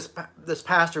thing to this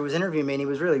pastor who was interviewing me, and he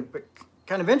was really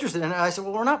kind of interested in it. And I said,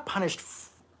 well, we're not punished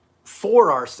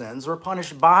for our sins. We're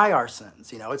punished by our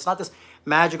sins. You know, it's not this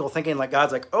magical thinking like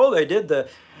God's like, oh, they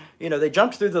they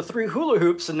jumped through the 3 hula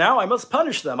hoops and now I must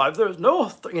punish them. There's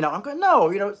no, I'm going,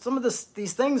 no, some of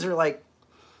these things are like,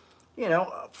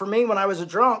 for me, when I was a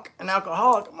drunk and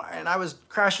alcoholic and I was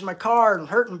crashing my car and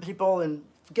hurting people and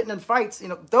getting in fights,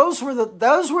 those were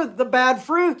the bad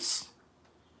fruits,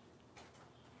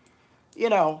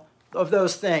 of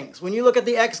those things. When you look at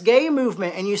the ex-gay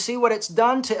movement and you see what it's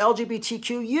done to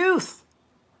LGBTQ youth,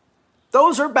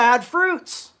 those are bad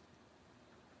fruits,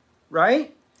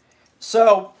 right?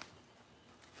 So,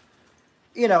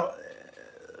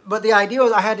 but the idea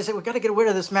was I had to say, we've got to get rid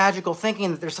of this magical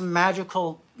thinking that there's some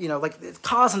magical, like it's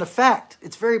cause and effect.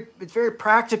 It's very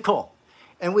practical.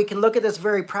 And we can look at this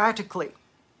very practically,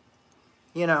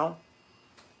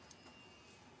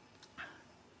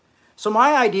 So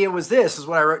my idea was this, is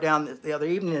what I wrote down the other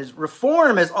evening, is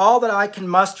reform is all that I can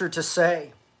muster to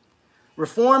say.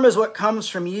 Reform is what comes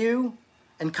from you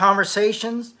and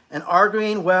conversations and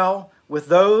arguing well with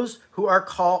those who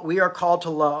we are called to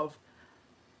love.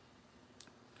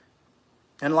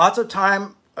 And lots of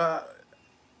time, and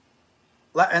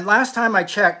last time I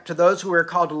checked, to those who are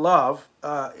called to love,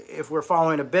 if we're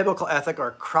following a biblical ethic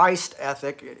or Christ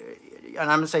ethic,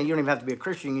 and I'm not saying you don't even have to be a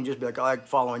Christian, you can just be like, I like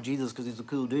following Jesus because he's a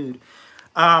cool dude,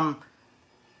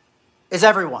 is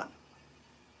everyone.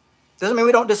 Doesn't mean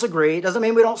we don't disagree. It doesn't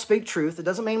mean we don't speak truth. It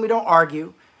doesn't mean we don't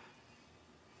argue.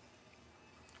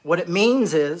 What it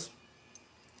means is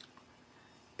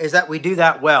that we do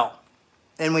that well,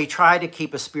 and we try to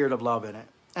keep a spirit of love in it.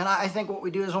 And I think what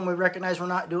we do is when we recognize we're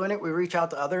not doing it, we reach out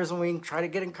to others and we try to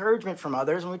get encouragement from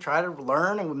others, and we try to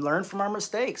learn, and we learn from our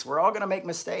mistakes. We're all going to make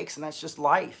mistakes, and that's just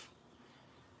life.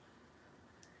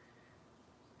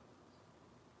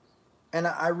 And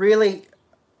I really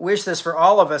wish this for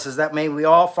all of us, is that may we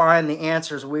all find the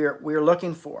answers we're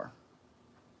looking for.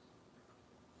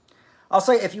 I'll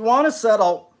say, if you want to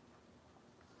settle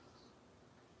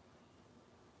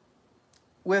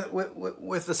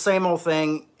with the same old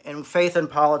thing and faith in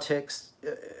politics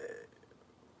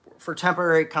for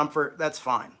temporary comfort, that's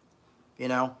fine,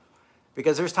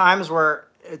 because there's times where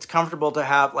it's comfortable to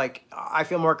have, like, I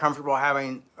feel more comfortable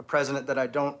having a president that I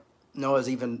don't know is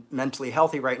even mentally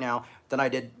healthy right now than I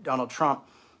did Donald Trump.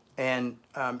 And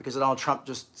because Donald Trump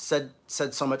just said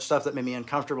so much stuff that made me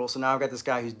uncomfortable. So now I've got this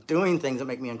guy who's doing things that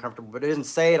make me uncomfortable, but he doesn't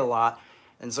say it a lot.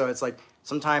 And so it's like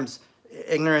sometimes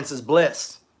ignorance is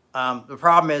bliss. The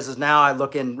problem is now I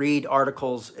look and read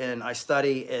articles and I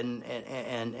study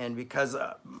and because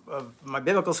of my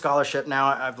biblical scholarship, now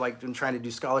I've been trying to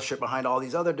do scholarship behind all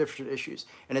these other different issues,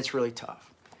 and it's really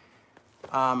tough.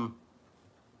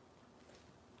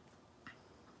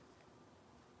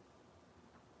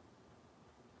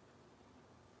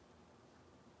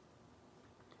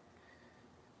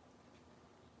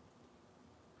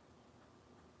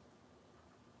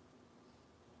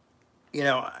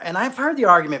 And I've heard the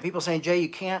argument, people saying, Jay, you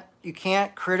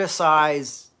can't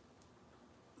criticize,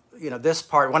 this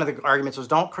part. One of the arguments was,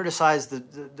 don't criticize the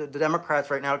Democrats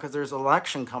right now because there's an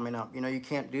election coming up. You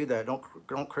can't do that.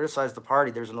 Don't criticize the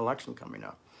party. There's an election coming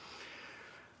up.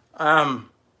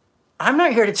 I'm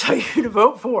not here to tell you who to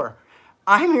vote for.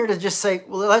 I'm here to just say,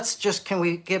 well, can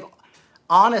we give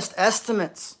honest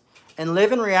estimates and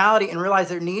live in reality and realize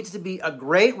there needs to be a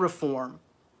great reform.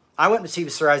 I wouldn't be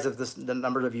surprised if the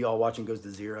number of you all watching goes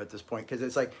to 0 at this point, because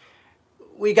it's like,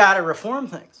 we got to reform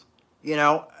things.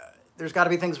 There's got to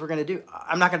be things we're going to do.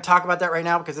 I'm not going to talk about that right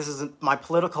now because this isn't my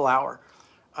political hour.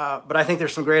 But I think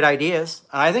there's some great ideas,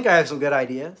 and I think I have some good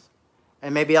ideas.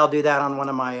 And maybe I'll do that on one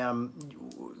of my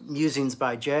musings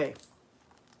by Jay.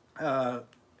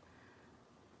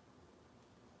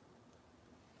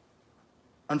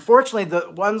 Unfortunately,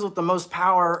 the ones with the most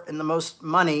power and the most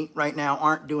money right now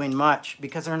aren't doing much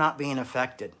because they're not being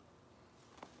affected.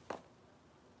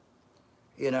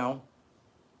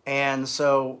 And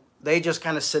so they just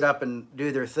kind of sit up and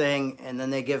do their thing, and then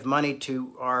they give money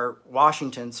to our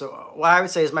Washington. So what I would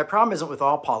say is my problem isn't with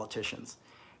all politicians,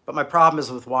 but my problem is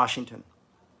with Washington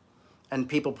and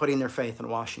people putting their faith in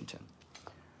Washington.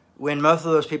 When most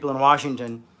of those people in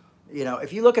Washington,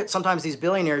 if you look at sometimes these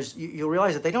billionaires, you'll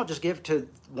realize that they don't just give to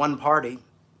one party.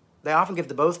 They often give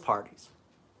to both parties.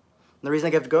 And the reason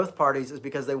they give to both parties is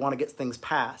because they want to get things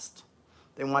passed.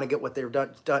 They want to get what they've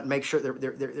done, make sure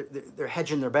they're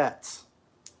hedging their bets.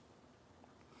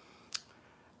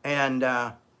 And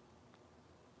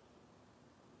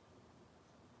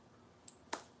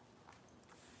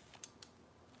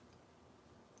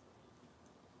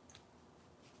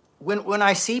when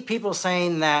I see people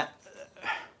saying that,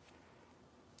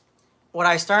 what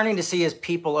I'm starting to see is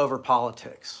people over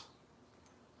politics.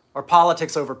 Or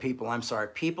politics over people, I'm sorry.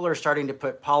 People are starting to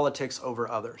put politics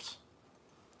over others.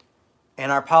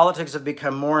 And our politics have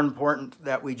become more important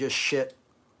that we just shit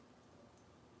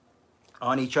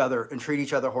on each other and treat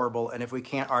each other horrible. And if we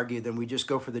can't argue, then we just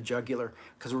go for the jugular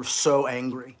because we're so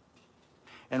angry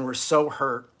and we're so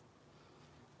hurt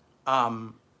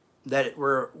that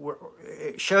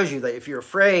it shows you that if you're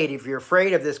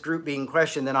afraid of this group being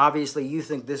questioned, then obviously you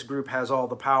think this group has all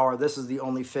the power. This is the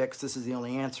only fix. This is the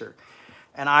only answer.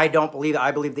 And I don't believe it.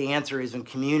 I believe the answer is in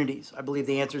communities. I believe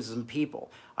the answer is in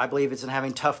people. I believe it's in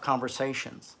having tough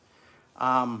conversations.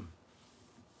 I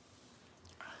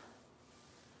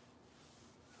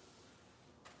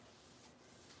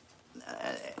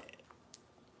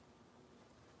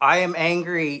am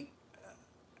angry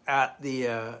at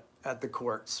the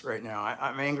courts right now.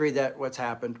 I'm angry that what's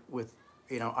happened with,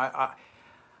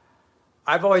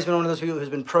 I've always been one of those people who's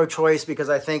been pro-choice because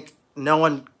I think no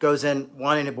one goes in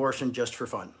wanting abortion just for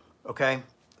fun, okay?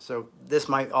 So this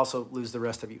might also lose the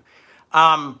rest of you.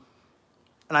 And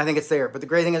I think it's there. But the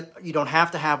great thing is you don't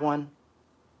have to have one.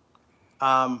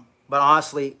 But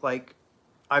honestly,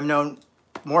 I've known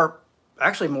more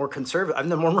conservative. I've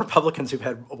known more Republicans who've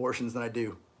had abortions than I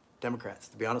do Democrats,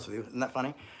 to be honest with you. Isn't that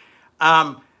funny?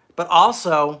 But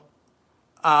also,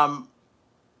 I've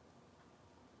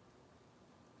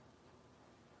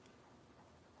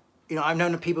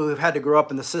known people who've had to grow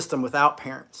up in the system without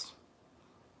parents,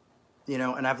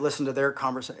 and I've listened to their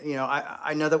conversation.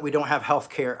 I know that we don't have health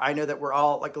care. I know that we're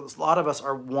all, a lot of us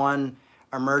are one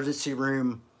emergency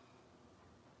room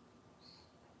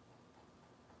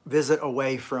visit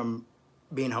away from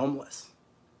being homeless,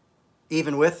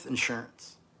 even with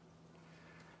insurance.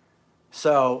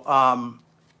 So,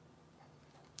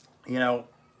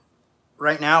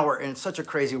 right now we're in such a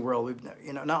crazy world.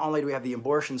 Not only do we have the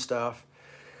abortion stuff,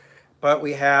 but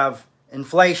we have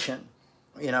inflation,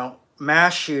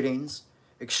 mass shootings,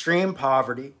 extreme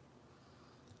poverty.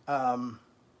 The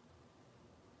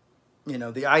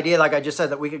idea, like I just said,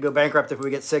 that we could go bankrupt if we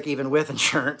get sick even with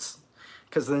insurance,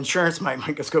 because the insurance might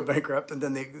make us go bankrupt, and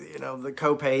then the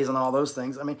co-pays and all those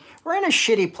things. I mean, we're in a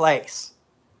shitty place,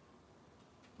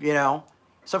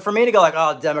 So for me to go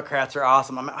oh, Democrats are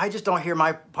awesome, I just don't hear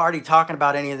my party talking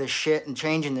about any of this shit and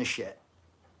changing this shit.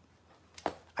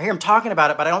 I hear them talking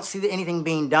about it, but I don't see anything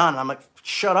being done. And I'm like,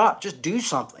 shut up, just do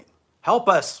something. Help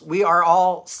us. We are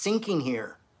all sinking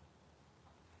here.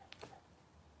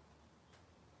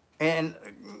 And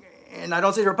I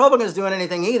don't see the Republicans doing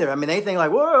anything either. I mean, they think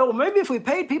well, maybe if we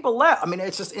paid people less. I mean,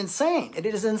 it's just insane. It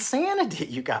is insanity,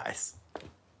 you guys.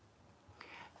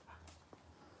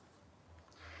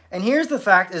 And here's the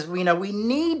fact is, we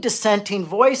need dissenting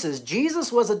voices.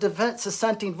 Jesus was a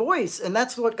dissenting voice, and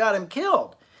that's what got him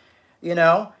killed,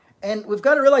 And we've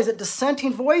got to realize that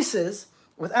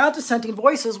without dissenting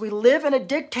voices, we live in a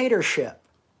dictatorship.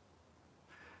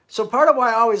 So part of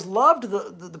why I always loved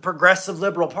the progressive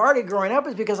liberal party growing up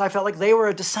is because I felt like they were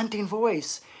a dissenting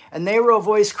voice. And they were a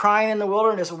voice crying in the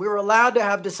wilderness. And we were allowed to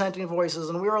have dissenting voices,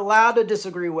 and we were allowed to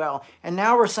disagree well. And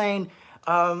now we're saying,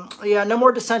 no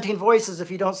more dissenting voices if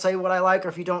you don't say what I like or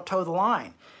if you don't toe the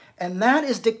line. And that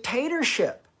is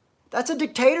dictatorship. That's a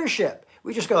dictatorship.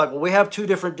 We just go like, well, we have two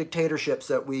different dictatorships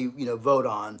that we, vote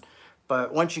on.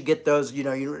 But once you get those, you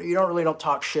don't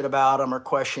talk shit about them or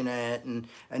question it. And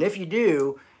if you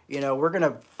do, we're going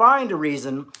to find a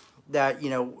reason that,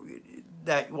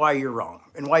 that why you're wrong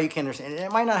and why you can't understand. And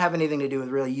it might not have anything to do with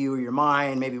really you or your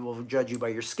mind. Maybe we'll judge you by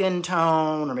your skin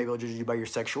tone, or maybe we'll judge you by your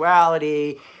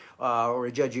sexuality, or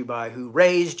judge you by who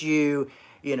raised you.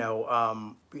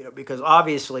 Because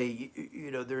obviously,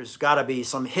 there's got to be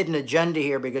some hidden agenda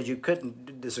here, because you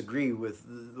couldn't disagree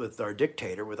with our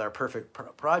dictator, with our perfect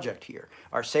project here,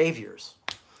 our saviors,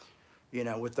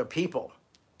 with the people.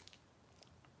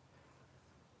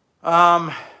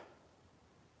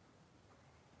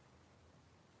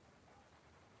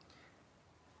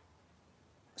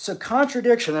 So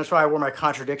contradiction, that's why I wore my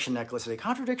contradiction necklace today.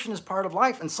 Contradiction is part of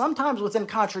life. And sometimes within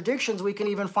contradictions, we can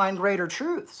even find greater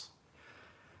truths.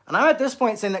 And I'm at this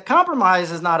point saying that compromise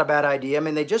is not a bad idea. I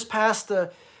mean, they just passed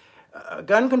a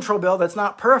gun control bill that's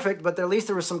not perfect, but at least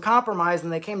there was some compromise,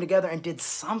 and they came together and did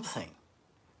something.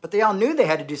 But they all knew they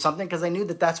had to do something, because they knew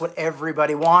that that's what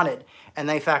everybody wanted. And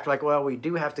they fact like, well, we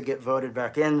do have to get voted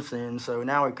back in soon, so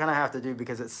now we kind of have to do,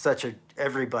 because it's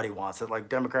everybody wants it, like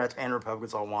Democrats and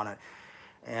Republicans all want it.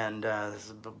 And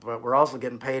but we're also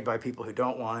getting paid by people who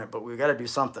don't want it, but we've got to do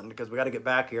something, because we got to get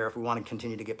back here if we want to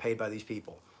continue to get paid by these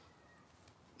people.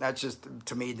 That's just,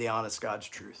 to me, the honest God's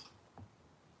truth.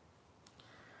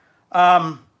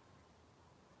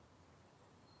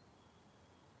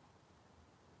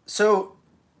 So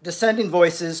dissenting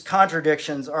voices,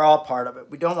 contradictions are all part of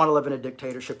it. We don't want to live in a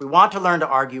dictatorship. We want to learn to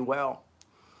argue well.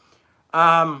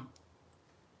 And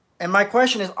my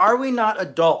question is, are we not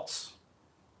adults?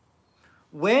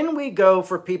 When we go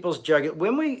for people's jugular,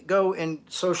 when we go in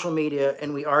social media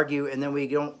and we argue, and then we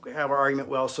don't have our argument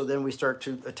well, so then we start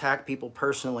to attack people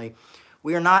personally,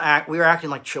 we are acting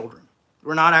like children.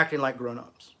 We're not acting like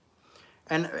grown-ups.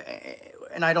 And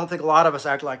I don't think a lot of us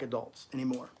act like adults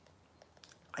anymore.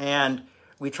 And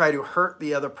we try to hurt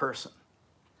the other person.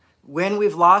 When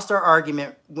we've lost our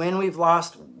argument, when we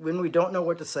don't know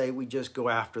what to say, we just go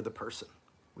after the person.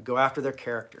 We go after their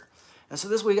character. And so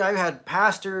this week I've had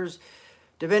pastors,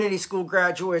 divinity school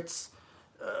graduates,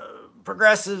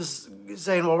 progressives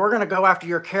saying, well, we're going to go after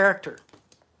your character.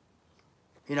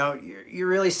 You're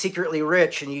really secretly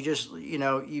rich, and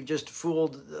you've just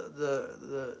fooled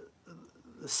the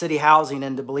city housing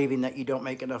into believing that you don't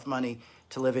make enough money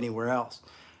to live anywhere else.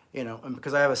 And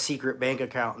because I have a secret bank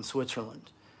account in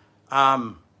Switzerland.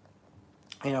 We're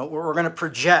going to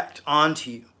project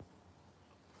onto you.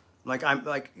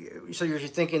 So you're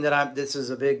thinking that this is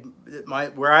a big,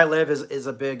 where I live is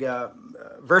a big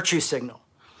virtue signal.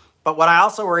 But what I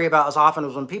also worry about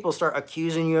is when people start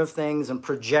accusing you of things and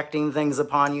projecting things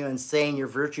upon you and saying you're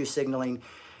virtue signaling,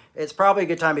 it's probably a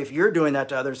good time, if you're doing that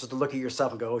to others, to look at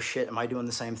yourself and go, oh shit, am I doing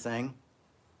the same thing?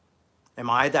 Am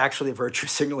I actually a virtue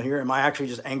signal here? Am I actually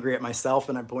just angry at myself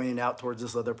and I'm pointing out towards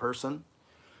this other person?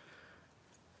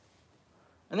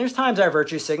 And there's times I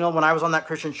virtue signal. When I was on that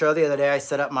Christian show the other day, I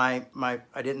set up I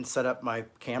didn't set up my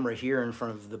camera here in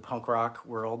front of the punk rock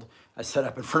world. I set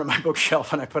up in front of my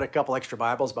bookshelf, and I put a couple extra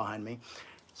Bibles behind me.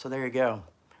 So there you go.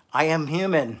 I am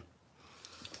human.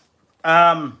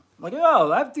 I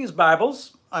have these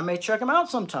Bibles. I may check them out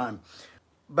sometime.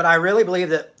 But I really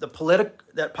believe that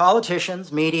that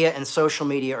politicians, media, and social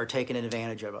media are taking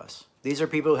advantage of us. These are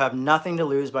people who have nothing to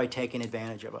lose by taking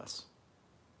advantage of us.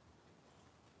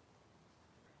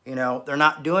 They're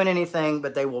not doing anything,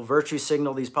 but they will virtue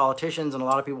signal, these politicians, and a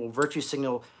lot of people will virtue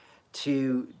signal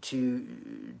to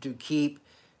keep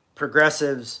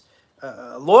progressives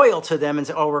loyal to them and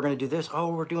say, oh, we're going to do this.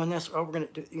 Oh, we're doing this. Oh, we're going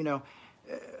to do,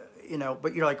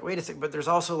 but you're like, wait a second, but there's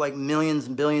also like millions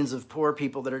and billions of poor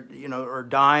people that are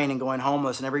dying and going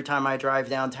homeless. And every time I drive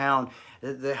downtown,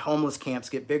 the homeless camps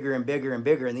get bigger and bigger and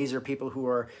bigger. And these are people who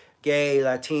are gay,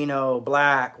 Latino,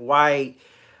 black, white,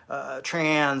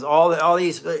 trans, all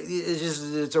these.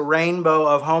 It's a rainbow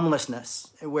of homelessness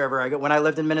wherever I go. When I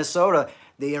lived in Minnesota,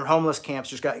 the homeless camps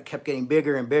just kept getting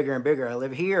bigger and bigger and bigger. I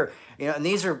live here, and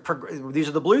these are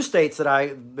the blue states that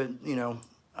I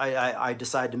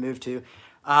decided to move to.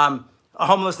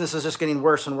 Homelessness is just getting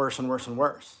worse and worse and worse and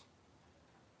worse.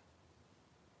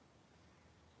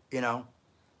 In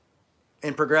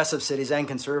progressive cities and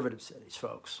conservative cities,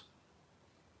 folks.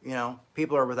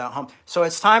 People are without home. So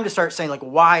it's time to start saying,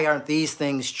 why aren't these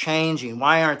things changing?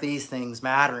 Why aren't these things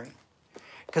mattering?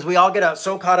 Because we all get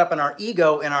so caught up in our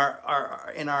ego, in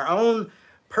our own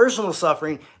personal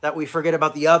suffering, that we forget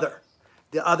about the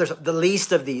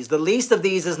least of these. The least of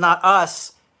these is not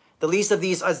us. The least of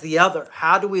these is the other.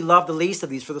 How do we love the least of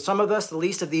these? For some of us, the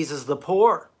least of these is the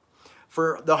poor.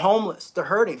 for the homeless, the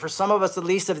hurting. For some of us, the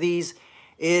least of these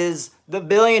is the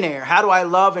billionaire. How do I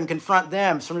love and confront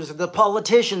them? Some of the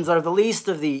politicians are the least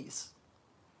of these.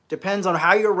 Depends on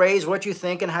how you're raised, what you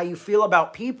think, and how you feel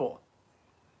about people.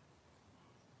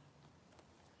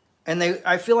 And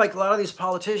I feel like a lot of these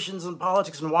politicians and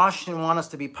politics in Washington want us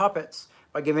to be puppets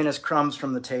by giving us crumbs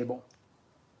from the table.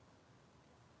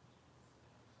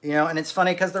 You know, and it's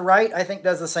funny because the right, I think,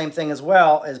 does the same thing as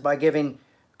well, as by giving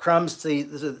crumbs to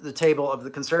the table of the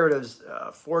conservatives.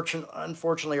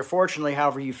 Unfortunately or fortunately,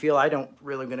 however you feel, I don't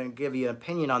really going to give you an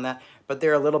opinion on that, but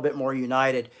they're a little bit more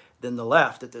united than the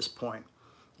left at this point.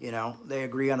 You know, they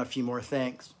agree on a few more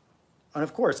things. And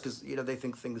of course, because, you know, they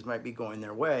think things might be going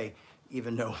their way,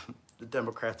 even though the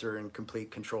Democrats are in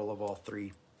complete control of all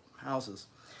three houses.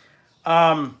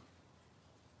 But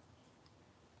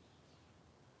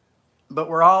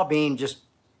we're all being just...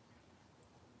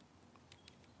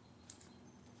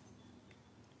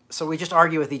 So we just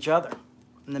argue with each other.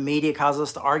 And the media causes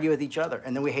us to argue with each other.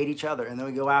 And then we hate each other. And then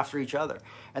we go after each other.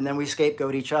 And then we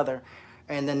scapegoat each other.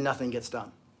 And then nothing gets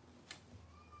done.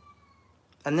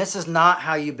 And this is not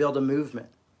how you build a movement.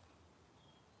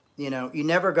 You know, you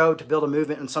never go to build a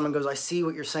movement and someone goes, I see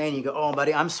what you're saying. You go, oh,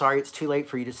 buddy, I'm sorry. It's too late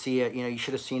for you to see it. You know, you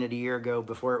should have seen it a year ago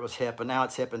before it was hip, but now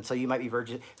it's hip. And so you might be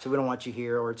virgin. So we don't want you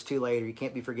here, or it's too late, or you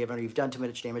can't be forgiven, or you've done too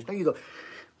much damage. No, you go,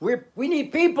 we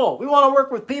need people. We want to work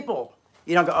with people.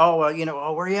 You don't go, oh, well, you know,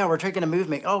 oh, we're taking a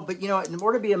movement. Oh, but you know, in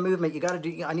order to be a movement, you got to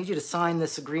do, I need you to sign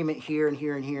this agreement here and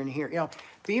here and here and here. You know,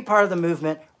 be a part of the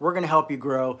movement. We're going to help you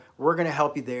grow. We're going to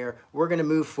help you there. We're going to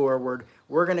move forward.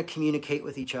 We're going to communicate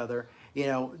with each other. You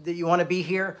know, that you want to be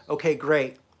here? Okay,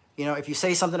 great. You know, if you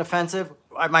say something offensive,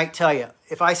 I might tell you.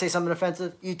 If I say something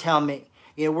offensive, you tell me.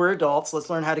 You know, we're adults. Let's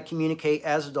learn how to communicate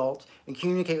as adults and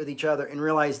communicate with each other and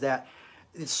realize that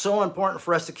it's so important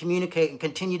for us to communicate and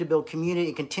continue to build community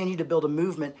and continue to build a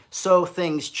movement so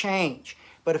things change.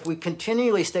 But if we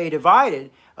continually stay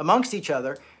divided amongst each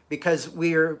other because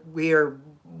we are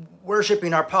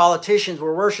worshiping our politicians,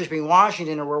 we're worshiping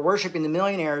Washington, or we're worshiping the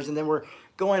millionaires, and then we're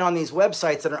going on these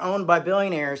websites that are owned by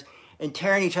billionaires and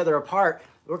tearing each other apart,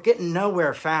 we're getting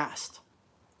nowhere fast.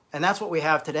 And that's what we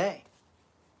have today.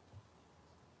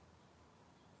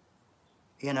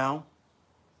 You know?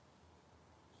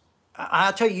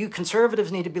 I'll tell you,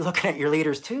 conservatives need to be looking at your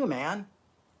leaders too, man.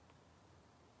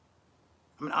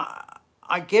 I mean,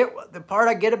 I get, the part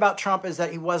I get about Trump is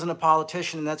that he wasn't a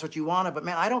politician and that's what you wanted, but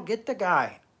man, I don't get the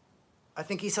guy. I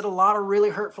think he said a lot of really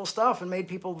hurtful stuff and made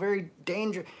people very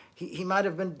dangerous. He might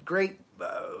have been great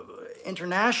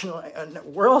international,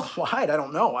 worldwide, I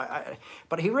don't know.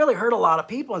 But he really hurt a lot of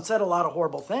people and said a lot of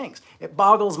horrible things. It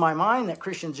boggles my mind that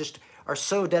Christians just are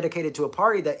so dedicated to a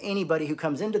party that anybody who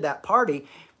comes into that party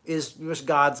is just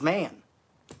God's man.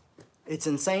 It's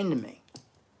insane to me.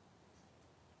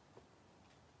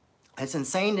 It's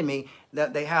insane to me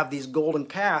that they have these golden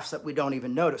calves that we don't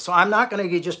even notice. So I'm not going to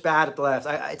get just bad at the left.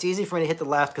 It's easy for me to hit the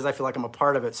left because I feel like I'm a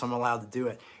part of it, so I'm allowed to do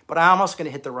it. But I'm almost going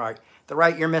to hit the right. The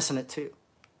right, you're missing it too.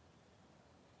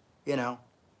 You know?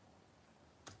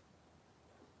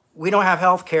 We don't have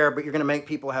health care, but you're going to make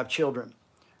people have children.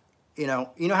 You know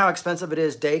how expensive it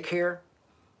is, daycare,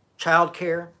 child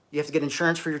care. You have to get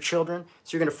insurance for your children.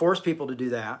 So you're going to force people to do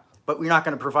that, but you're not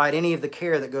going to provide any of the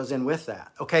care that goes in with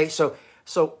that. Okay, so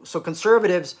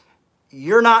conservatives,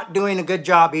 you're not doing a good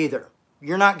job either.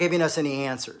 You're not giving us any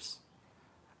answers.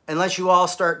 Unless you all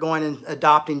start going and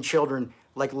adopting children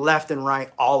like left and right,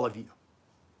 all of you.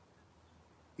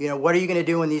 You know, what are you going to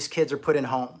do when these kids are put in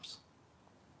homes?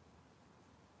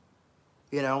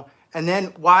 You know, and then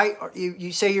why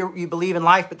you say you believe in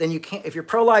life, but then you can't, if you're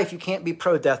pro-life, you can't be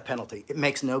pro-death penalty. It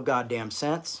makes no goddamn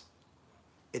sense.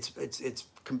 It's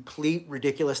complete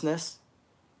ridiculousness.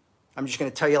 I'm just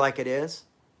going to tell you like it is.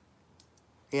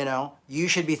 You know, you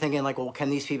should be thinking like, well, can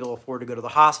these people afford to go to the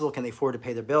hospital? Can they afford to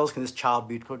pay their bills? Can this child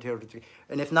be protected?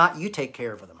 And if not, you take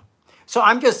care of them. So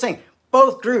I'm just saying,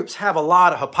 both groups have a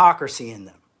lot of hypocrisy in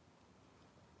them.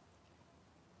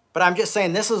 But I'm just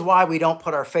saying, this is why we don't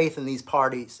put our faith in these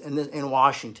parties in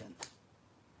Washington.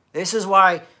 This is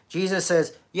why Jesus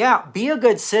says, yeah, be a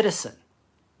good citizen.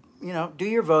 You know, do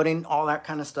your voting, all that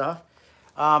kind of stuff.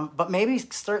 But maybe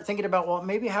start thinking about, well,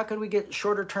 maybe how could we get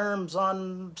shorter terms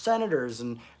on senators?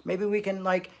 And maybe we can,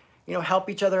 help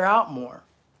each other out more.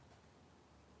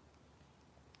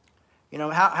 You know,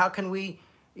 how can we,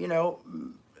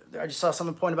 I just saw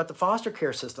someone point about the foster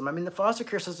care system. I mean, the foster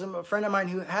care system, a friend of mine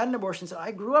who had an abortion said,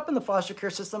 I grew up in the foster care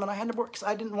system and I had an abortion because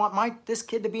I didn't want this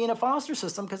kid to be in a foster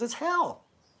system because it's hell.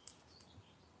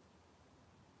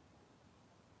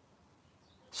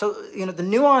 So, the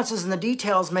nuances and the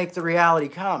details make the reality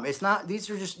come. It's not, these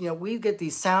are just, we get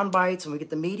these sound bites and we get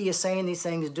the media saying these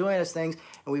things, doing these things,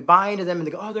 and we buy into them and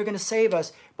they go, oh, they're going to save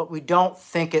us, but we don't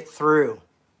think it through.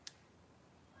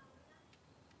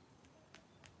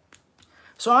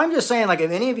 So I'm just saying, like, if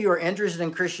any of you are interested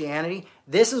in Christianity,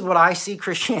 this is what I see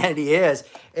Christianity is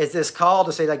this call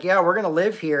to say, like, yeah, we're going to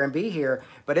live here and be here,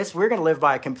 but we're going to live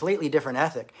by a completely different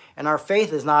ethic. And our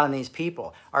faith is not in these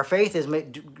people. Our faith is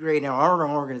creating our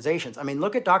own organizations. I mean,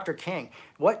 look at Dr. King.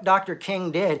 What Dr. King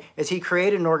did is he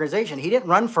created an organization. He didn't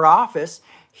run for office.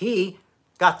 He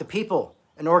got the people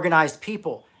and organized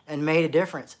people and made a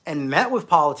difference and met with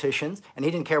politicians, and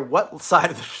he didn't care what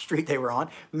side of the street they were on,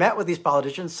 met with these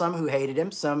politicians, some who hated him,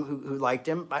 some who liked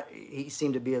him. He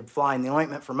seemed to be a fly in the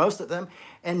ointment for most of them,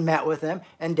 and met with them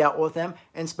and dealt with them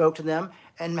and spoke to them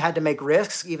and had to make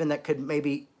risks even that could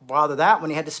maybe bother that.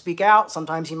 When he had to speak out,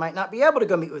 sometimes he might not be able to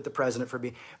go meet with the president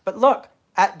but look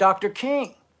at Dr.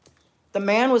 King. The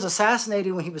man was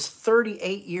assassinated when he was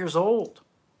 38 years old.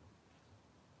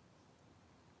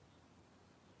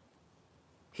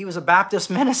 He was a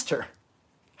Baptist minister.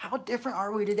 How different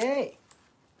are we today?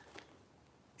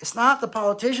 It's not the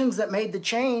politicians that made the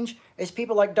change. It's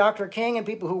people like Dr. King and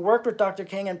people who worked with Dr.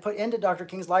 King and put into Dr.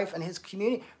 King's life and his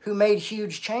community who made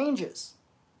huge changes.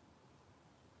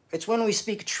 It's when we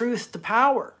speak truth to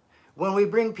power, when we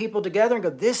bring people together and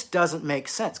go, this doesn't make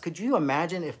sense. Could you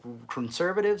imagine if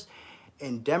conservatives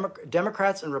and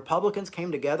Democrats and Republicans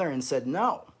came together and said,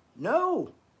 no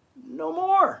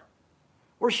more.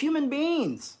 We're human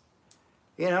beings.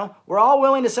 We're all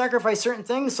willing to sacrifice certain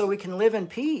things so we can live in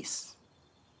peace.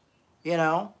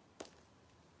 I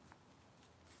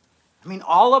mean,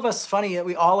 all of us, funny that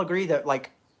we all agree that,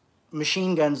 like,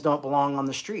 machine guns don't belong on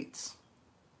the streets.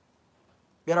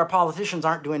 Yet our politicians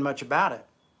aren't doing much about it.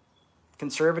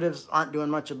 Conservatives aren't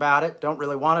doing much about it, don't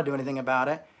really want to do anything about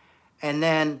it. And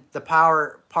then the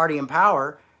party in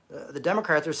power, the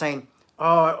Democrats are saying,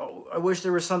 oh, I wish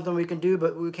there was something we can do,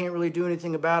 but we can't really do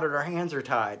anything about it. Our hands are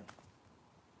tied.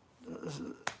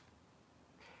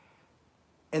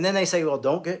 And then they say, well,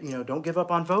 don't give up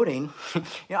on voting.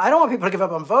 I don't want people to give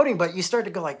up on voting, but you start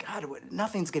to go like, God,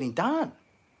 nothing's getting done.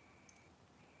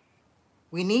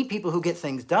 We need people who get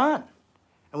things done.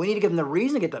 And we need to give them the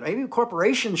reason to get done. Maybe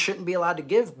corporations shouldn't be allowed to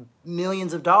give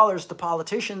millions of dollars to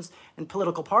politicians and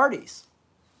political parties.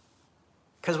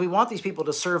 Because we want these people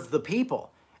to serve the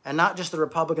people. And not just the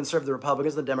Republicans serve the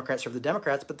Republicans, the Democrats serve the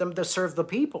Democrats, but them to serve the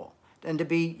people and to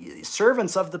be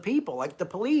servants of the people. Like the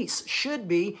police should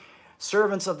be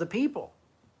servants of the people.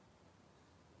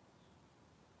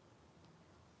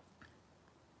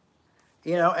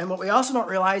 And what we also don't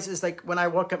realize is, like, when I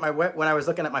was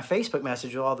looking at my Facebook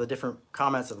message, all the different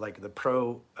comments of, like, the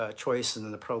pro-choice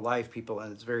and the pro-life people,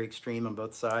 and it's very extreme on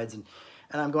both sides. And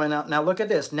I'm going out, now look at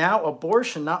this. Now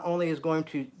abortion not only is going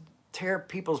to tear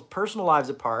people's personal lives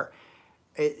apart,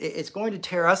 it's going to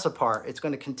tear us apart. It's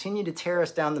going to continue to tear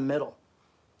us down the middle.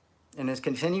 And it's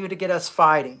continue to get us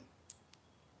fighting.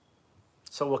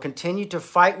 So we'll continue to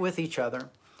fight with each other,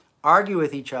 argue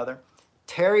with each other,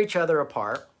 tear each other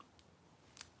apart,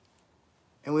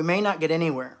 and we may not get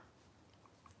anywhere.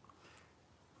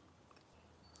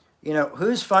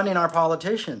 Who's funding our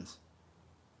politicians?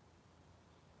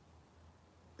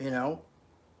 Our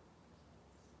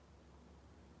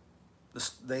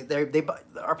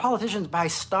politicians buy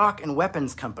stock in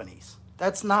weapons companies.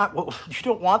 That's not what, you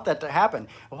don't want that to happen.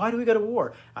 Why do we go to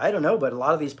war? I don't know, but a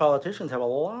lot of these politicians have a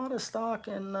lot of stock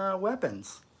in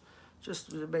weapons.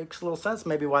 Just it makes a little sense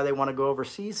maybe why they want to go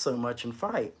overseas so much and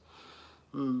fight.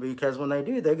 Because when they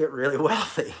do, they get really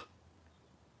wealthy.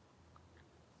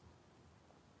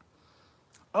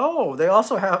 Oh, they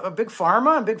also have a big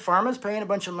pharma, and big pharma's paying a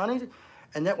bunch of money.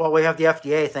 And then, well, we have the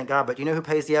FDA, thank God. But you know who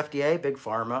pays the FDA? Big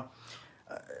pharma.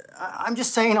 I'm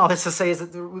just saying all this to say is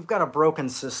that we've got a broken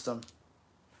system.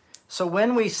 So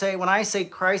when I say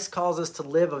Christ calls us to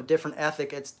live a different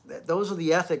ethic, those are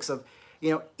the ethics of,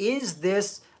 is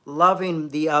this loving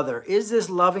the other? Is this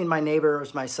loving my neighbor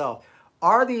as myself?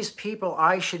 Are these people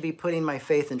I should be putting my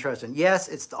faith and trust in? Yes,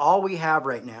 it's all we have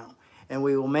right now, and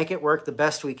we will make it work the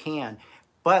best we can.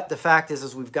 But the fact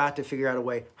is we've got to figure out a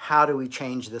way, how do we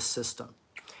change this system?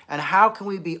 And how can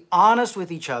we be honest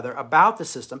with each other about the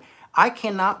system? I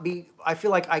feel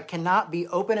like I cannot be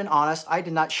open and honest. I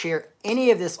did not share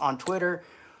any of this on Twitter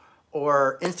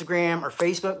or Instagram or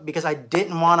Facebook because I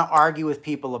didn't want to argue with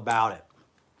people about it.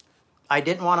 I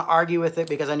didn't want to argue with it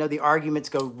because I know the arguments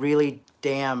go really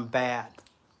damn bad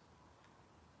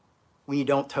when you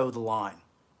don't toe the line.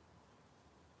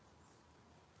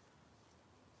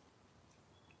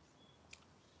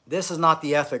 This is not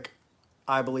the ethic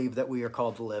I believe that we are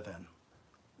called to live in.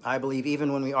 I believe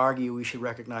even when we argue, we should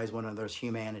recognize one another's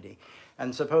humanity.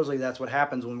 And supposedly that's what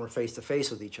happens when we're face to face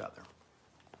with each other.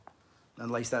 At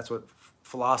least that's what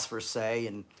philosophers say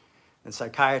and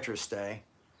psychiatrists say.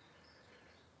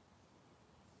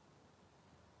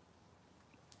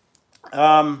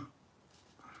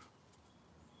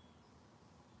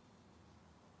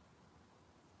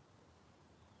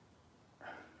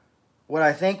 What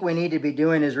I think we need to be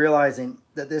doing is realizing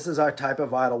that this is our type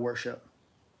of idol worship.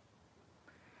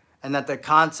 And that the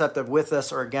concept of with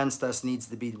us or against us needs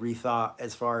to be rethought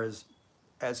as far as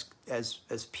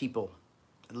people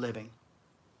living,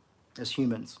 as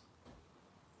humans.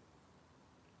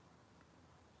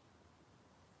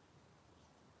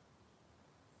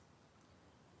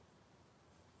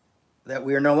 That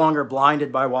we are no longer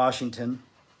blinded by Washington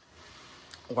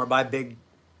or by big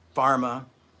pharma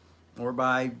or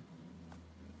by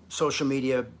social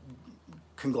media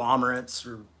conglomerates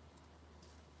or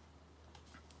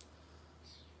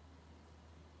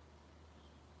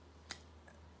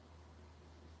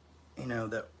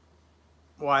that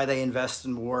why they invest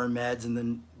in war and meds and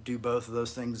then do both of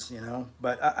those things,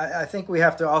 But I think we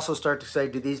have to also start to say,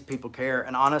 do these people care?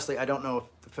 And honestly, I don't know if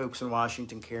the folks in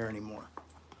Washington care anymore.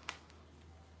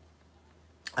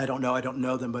 I don't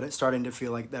know them, but it's starting to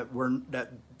feel like that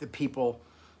the people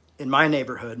in my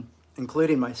neighborhood,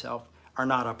 including myself, are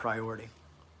not a priority.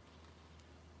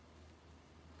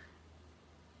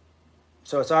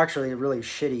 So it's actually a really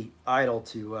shitty idol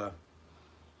to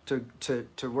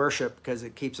worship, because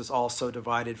it keeps us all so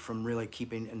divided from really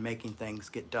keeping and making things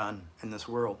get done in this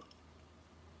world.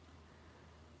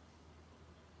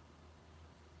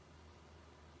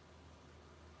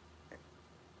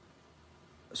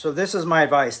 So this is my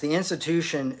advice. The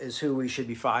institution is who we should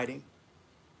be fighting.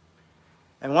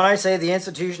 And when I say the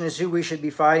institution is who we should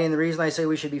be fighting, the reason I say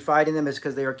we should be fighting them is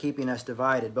because they are keeping us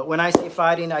divided. But when I say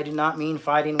fighting, I do not mean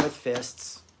fighting with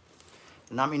fists. I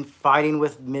do not mean fighting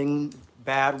with mean,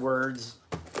 bad words.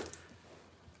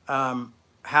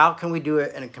 How can we do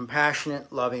it in a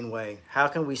compassionate, loving way? How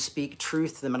can we speak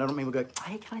truth to them? And I don't mean we go,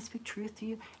 hey, can I speak truth to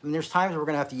you? I mean, there's times where we're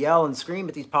going to have to yell and scream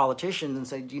at these politicians and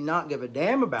say, do you not give a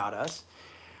damn about us?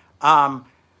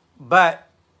 But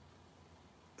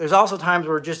there's also times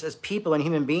where just as people and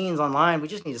human beings online, we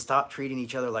just need to stop treating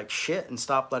each other like shit and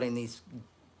stop letting these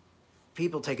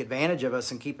people take advantage of us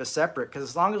and keep us separate. Because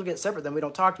as long as we get separate, then we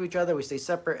don't talk to each other, we stay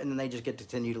separate, and then they just get to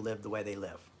continue to live the way they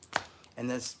live. And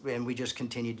we just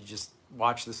continue to just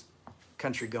watch this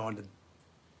country go into,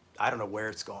 I don't know where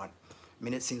it's going. I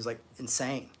mean, it seems like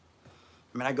insane.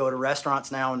 I mean, I go to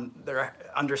restaurants now and they're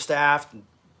understaffed and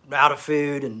out of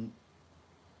food, and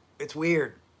it's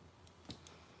weird.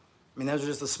 I mean, those are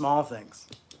just the small things,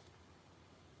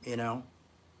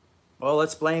 Well,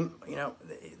 let's blame,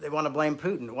 they want to blame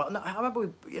Putin. Well, no, how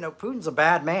about Putin's a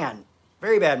bad man,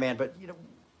 very bad man. But,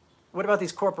 what about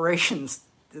these corporations,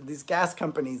 these gas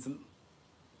companies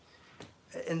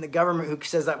and the government who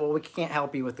says that, well, we can't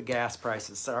help you with the gas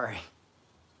prices. Sorry.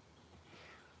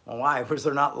 Well, why? Was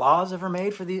there not laws ever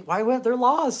made for these? Why weren't there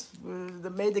laws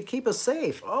that made to keep us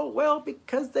safe? Oh, well,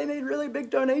 because they made really big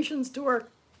donations to our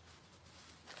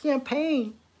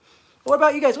campaign. What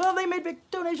about you guys? Well, they made big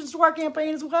donations to our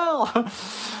campaign as well.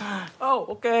 Oh,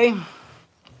 okay.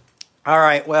 All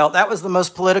right. Well, that was the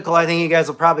most political I think you guys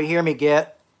will probably hear me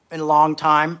get in a long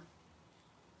time.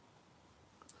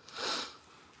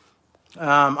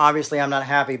 Obviously, I'm not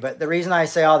happy, but the reason I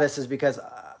say all this is because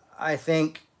I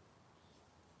think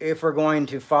if we're going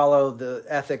to follow the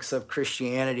ethics of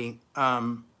Christianity,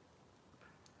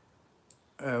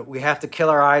 we have to kill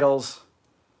our idols,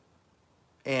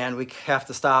 and we have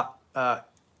to stop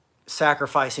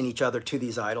sacrificing each other to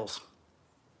these idols,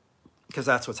 because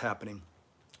that's what's happening.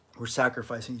 We're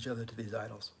sacrificing each other to these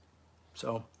idols.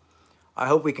 So I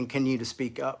hope we can continue to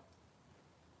speak up.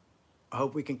 I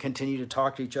hope we can continue to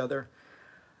talk to each other.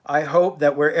 I hope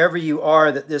that wherever you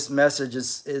are, that this message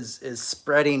is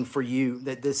spreading for you,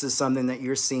 that this is something that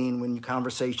you're seeing when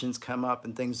conversations come up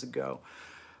and things that go.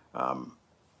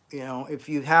 If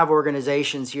you have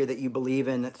organizations here that you believe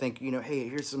in that think, hey,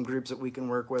 here's some groups that we can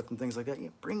work with and things like that,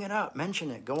 bring it up,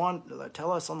 mention it, go on,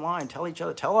 tell us online, tell each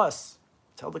other, tell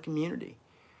the community.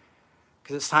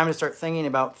 Because it's time to start thinking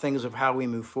about things of how we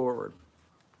move forward,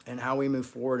 and how we move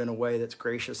forward in a way that's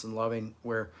gracious and loving,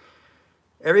 where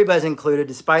everybody's included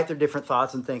despite their different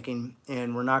thoughts and thinking,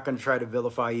 and we're not going to try to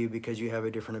vilify you because you have a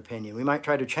different opinion. We might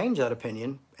try to change that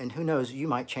opinion, and who knows, you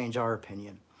might change our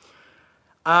opinion.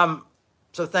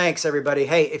 So thanks, everybody.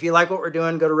 Hey, if you like what we're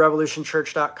doing, go to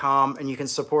revolutionchurch.com, and you can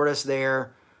support us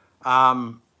there.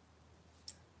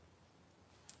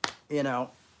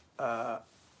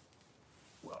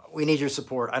 We need your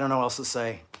support. I don't know what else to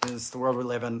say. It's the world we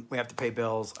live in. We have to pay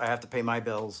bills. I have to pay my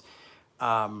bills.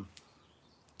 And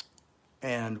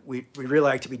we really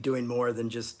like to be doing more than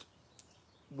just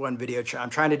one video chat. I'm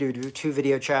trying to do 2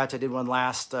 video chats. I did one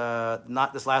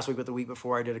not this last week, but the week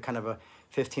before. I did a kind of a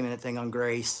 15-minute thing on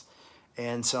grace.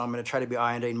 And so I'm going to try to be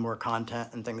eyeing more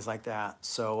content and things like that.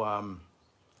 So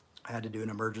I had to do an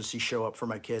emergency show up for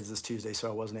my kids this Tuesday, so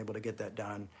I wasn't able to get that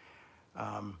done.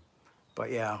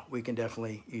 But yeah, we can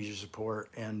definitely use your support.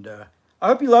 And I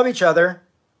hope you love each other.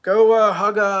 Go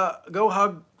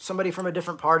hug somebody from a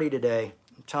different party today.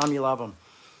 Tell them you love them.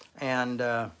 And,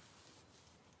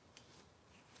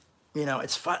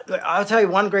 it's fun. I'll tell you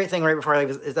one great thing right before I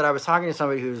leave is that I was talking to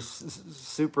somebody who's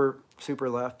super, super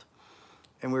left.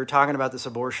 And we were talking about this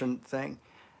abortion thing.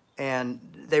 And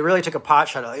they really took a pot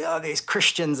shot at, like, these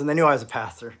Christians. And they knew I was a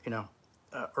pastor,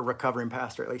 a recovering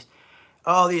pastor at least.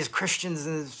 Oh, these Christians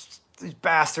and these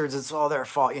bastards, it's all their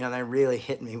fault. And they really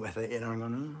hit me with it. I'm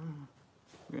going,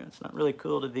 yeah, it's not really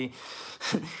cool to be,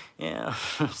 yeah,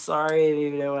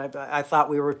 sorry. I thought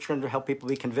we were trying to help people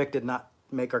be convicted, not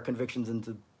make our convictions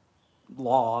into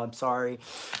law. I'm sorry.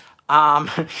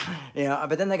 But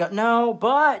then they go, no,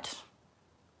 but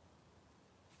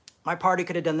my party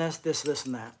could have done this,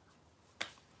 and that.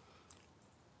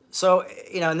 So,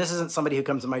 and this isn't somebody who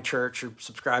comes to my church or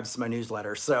subscribes to my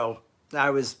newsletter. So I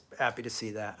was happy to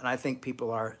see that. And I think people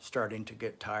are starting to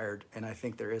get tired. And I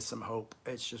think there is some hope.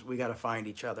 It's just we got to find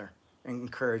each other and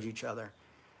encourage each other.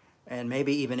 And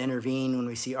maybe even intervene when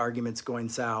we see arguments going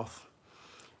south,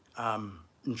 and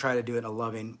try to do it in a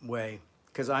loving way.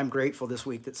 Because I'm grateful this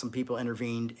week that some people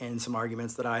intervened in some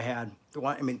arguments that I had.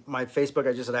 My Facebook,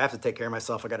 I just said I have to take care of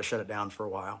myself. I got to shut it down for a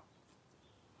while.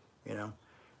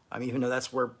 Even though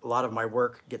that's where a lot of my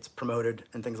work gets promoted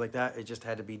and things like that, it just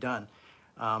had to be done.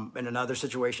 And in other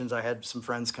situations, I had some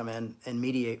friends come in and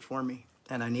mediate for me,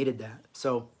 and I needed that.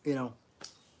 So,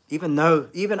 even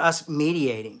us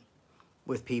mediating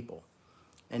with people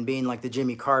and being like the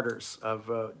Jimmy Carters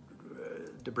of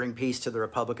to bring peace to the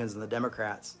Republicans and the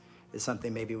Democrats is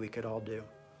something maybe we could all do.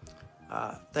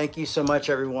 Thank you so much,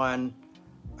 everyone.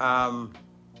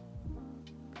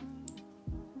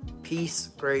 Peace,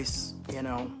 grace,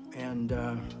 and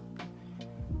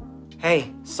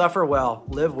hey, suffer well,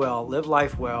 live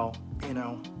life well,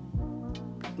 no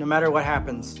matter what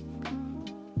happens,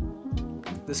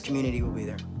 this community will be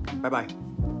there. Bye-bye.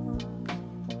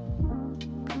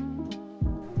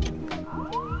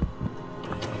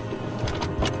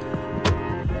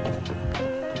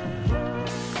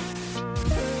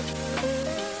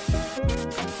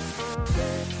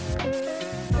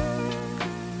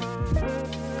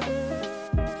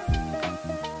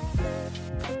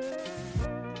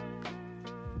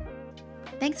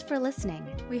 Thanks for listening.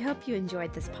 We hope you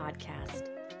enjoyed this podcast.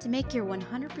 To make your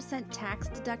 100%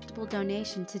 tax-deductible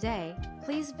donation today,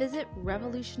 please visit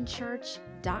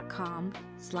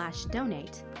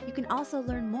revolutionchurch.com/donate. You can also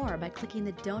learn more by clicking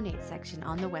the donate section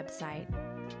on the website.